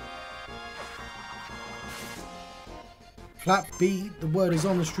 Flat beat. The word is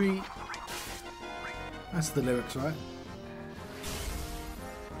on the street. That's the lyrics, right?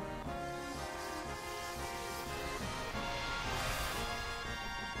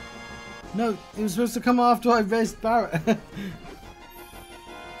 No, it was supposed to come after I raised Barret.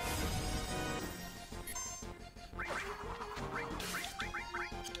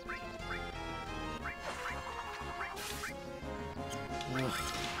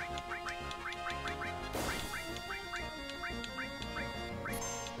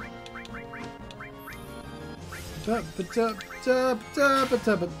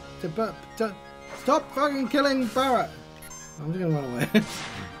 Stop fucking killing Barret! I'm just gonna run away.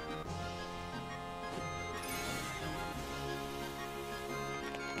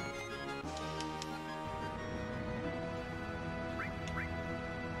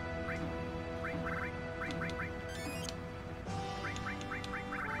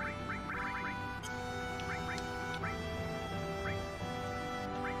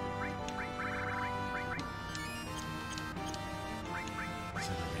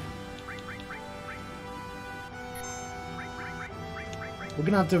 We're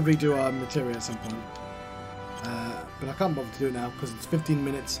going to have to redo our material at some point. But I can't bother to do it now because it's 15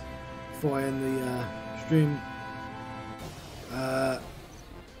 minutes before I end the stream. Oh,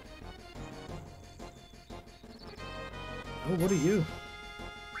 what are you?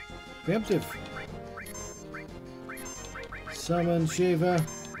 Preemptive. Summon Shiva.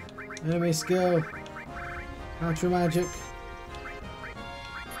 Enemy skill. Ultra magic.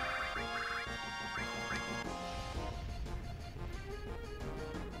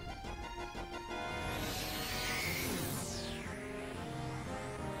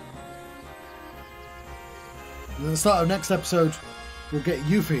 And at the start of next episode, we'll get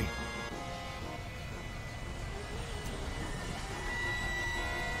Yuffie.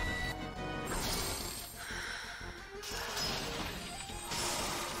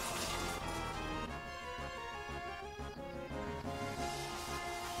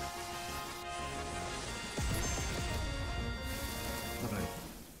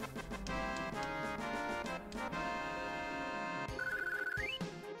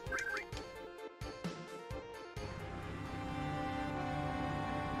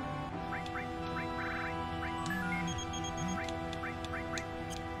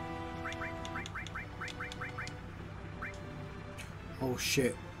 Oh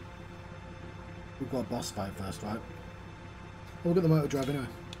shit. We've got a boss fight first, right? We'll get the motor drive anyway.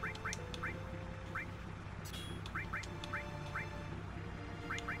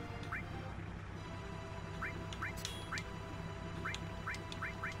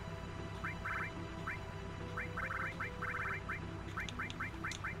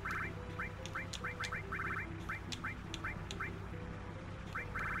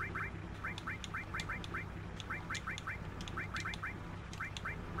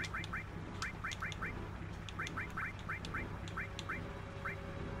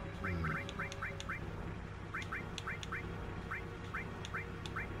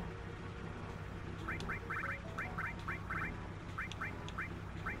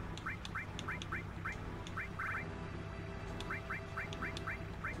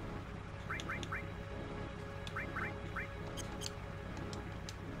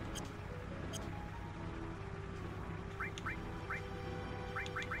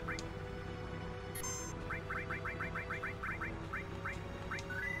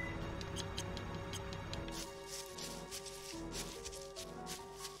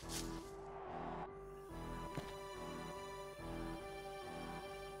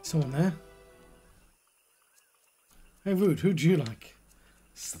 Someone there? Hey Rude, who do you like?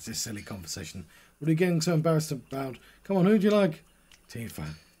 Such a silly conversation. What are you getting so embarrassed about? Come on, who do you like? Tifa.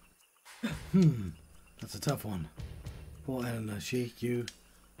 That's a tough one. Poor Eleanor, you...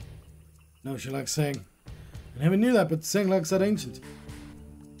 No, she likes saying. I never knew that, but saying likes that ancient.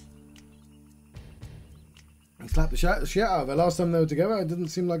 I slapped the shit out of her last time they were together. It didn't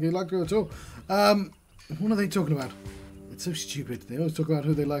seem like he liked her at all. What are they talking about? It's so stupid. They always talk about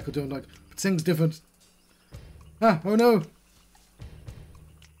who they like or don't like. But Sing's different. Ah, oh no.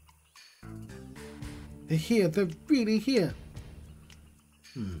 They're here. They're really here.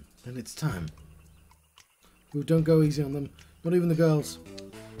 Then it's time. We don't go easy on them. Not even the girls.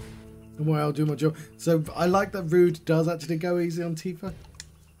 Don't worry, I'll do my job. So I like that Rude does actually go easy on Tifa.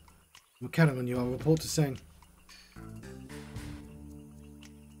 We're counting on you. I'll report to Sing.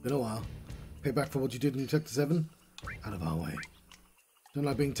 Been a while. Pay back for what you did in Sector 7? Out of our way. Don't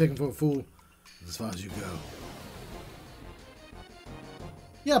like being taken for a fool. As far as you go.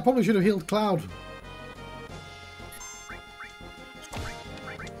 Yeah, I probably should have healed Cloud.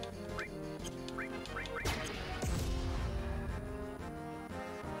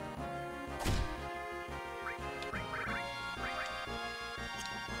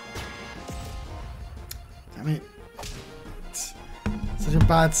 Damn it. Such a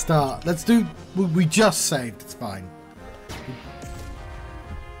bad start. Let's do... We just saved. It's fine.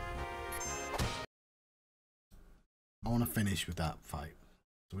 I want to finish with that fight.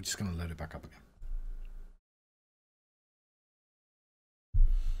 So we're just going to load it back up again.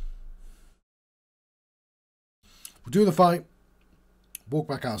 We'll do the fight. Walk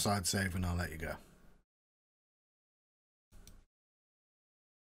back outside, save, and I'll let you go.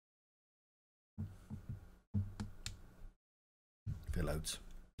 If it loads.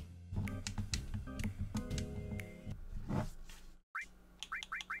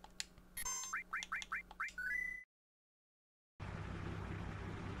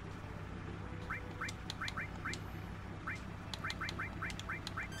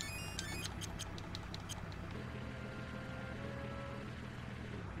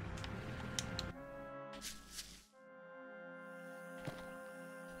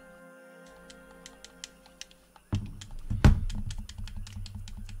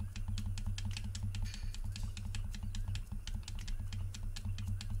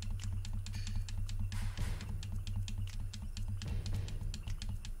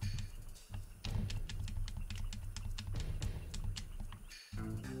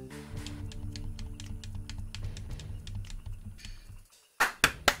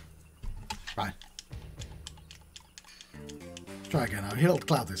 try again. I healed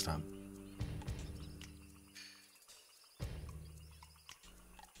Cloud this time.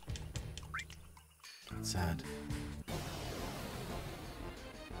 That's sad.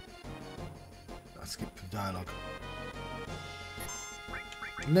 Let's skip the dialogue.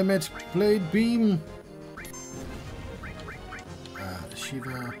 Limit blade beam.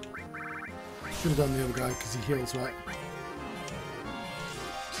 Shiva. Should have done the other guy because he heals, right?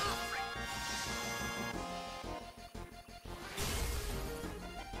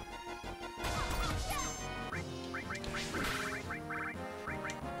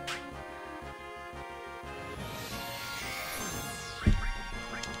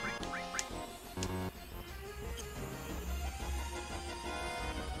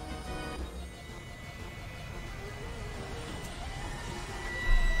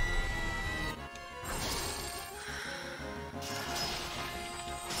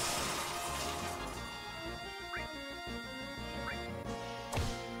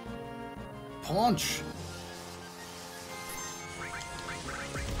 Punch!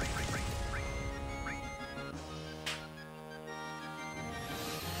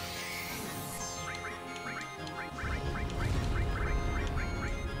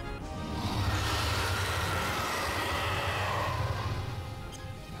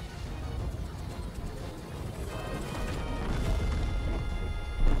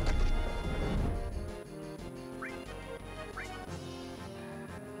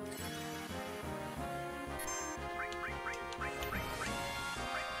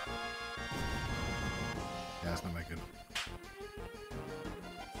 That's not very good.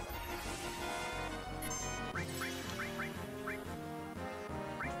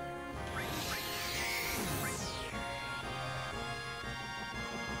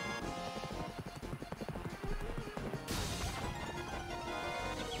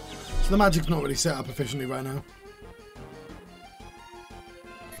 So the magic's not really set up efficiently right now.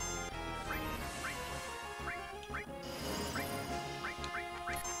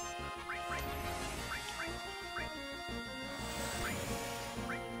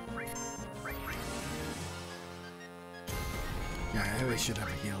 Yeah, he should have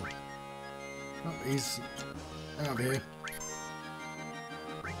a heal. Oh, he's out here.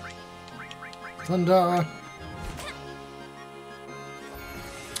 Thunder!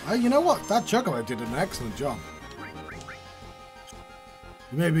 You know what? That Juggalo did an excellent job.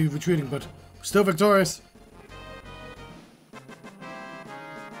 We may be retreating, but we're still victorious.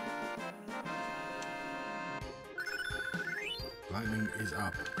 Lightning is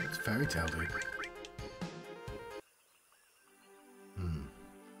up. It's fairy tale, dude.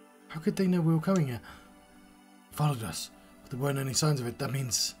 How could they know we were coming here? Followed us, but there weren't any signs of it. That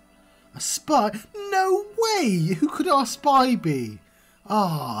means a spy? No way! Who could our spy be?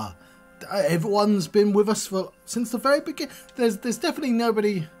 Ah, everyone's been with us since the very beginning. There's definitely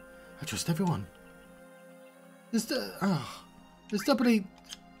nobody. I trust everyone. There's definitely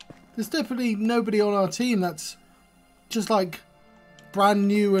nobody on our team that's just like brand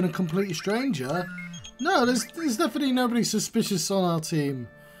new and a complete stranger. No, there's definitely nobody suspicious on our team.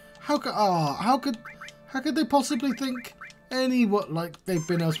 How could they possibly think like they've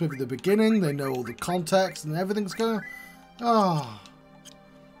been elsewhere at the beginning? They know all the context and everything's going.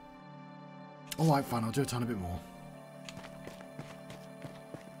 All right, fine. I'll do a tiny bit more.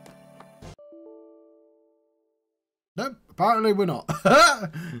 Nope. Apparently, we're not.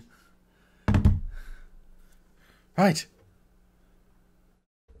 Right.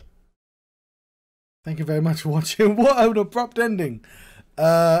 Thank you very much for watching. What an abrupt ending.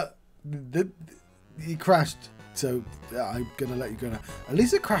 He crashed, so I'm gonna let you go now. At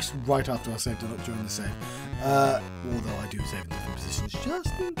least it crashed right after I saved it, not during the save. Although I do save in different positions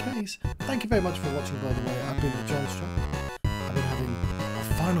just in case. Thank you very much for watching, by the way. I've been the Jones Shop. I've been having a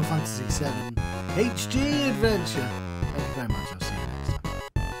Final Fantasy VII HD adventure. Thank you very much.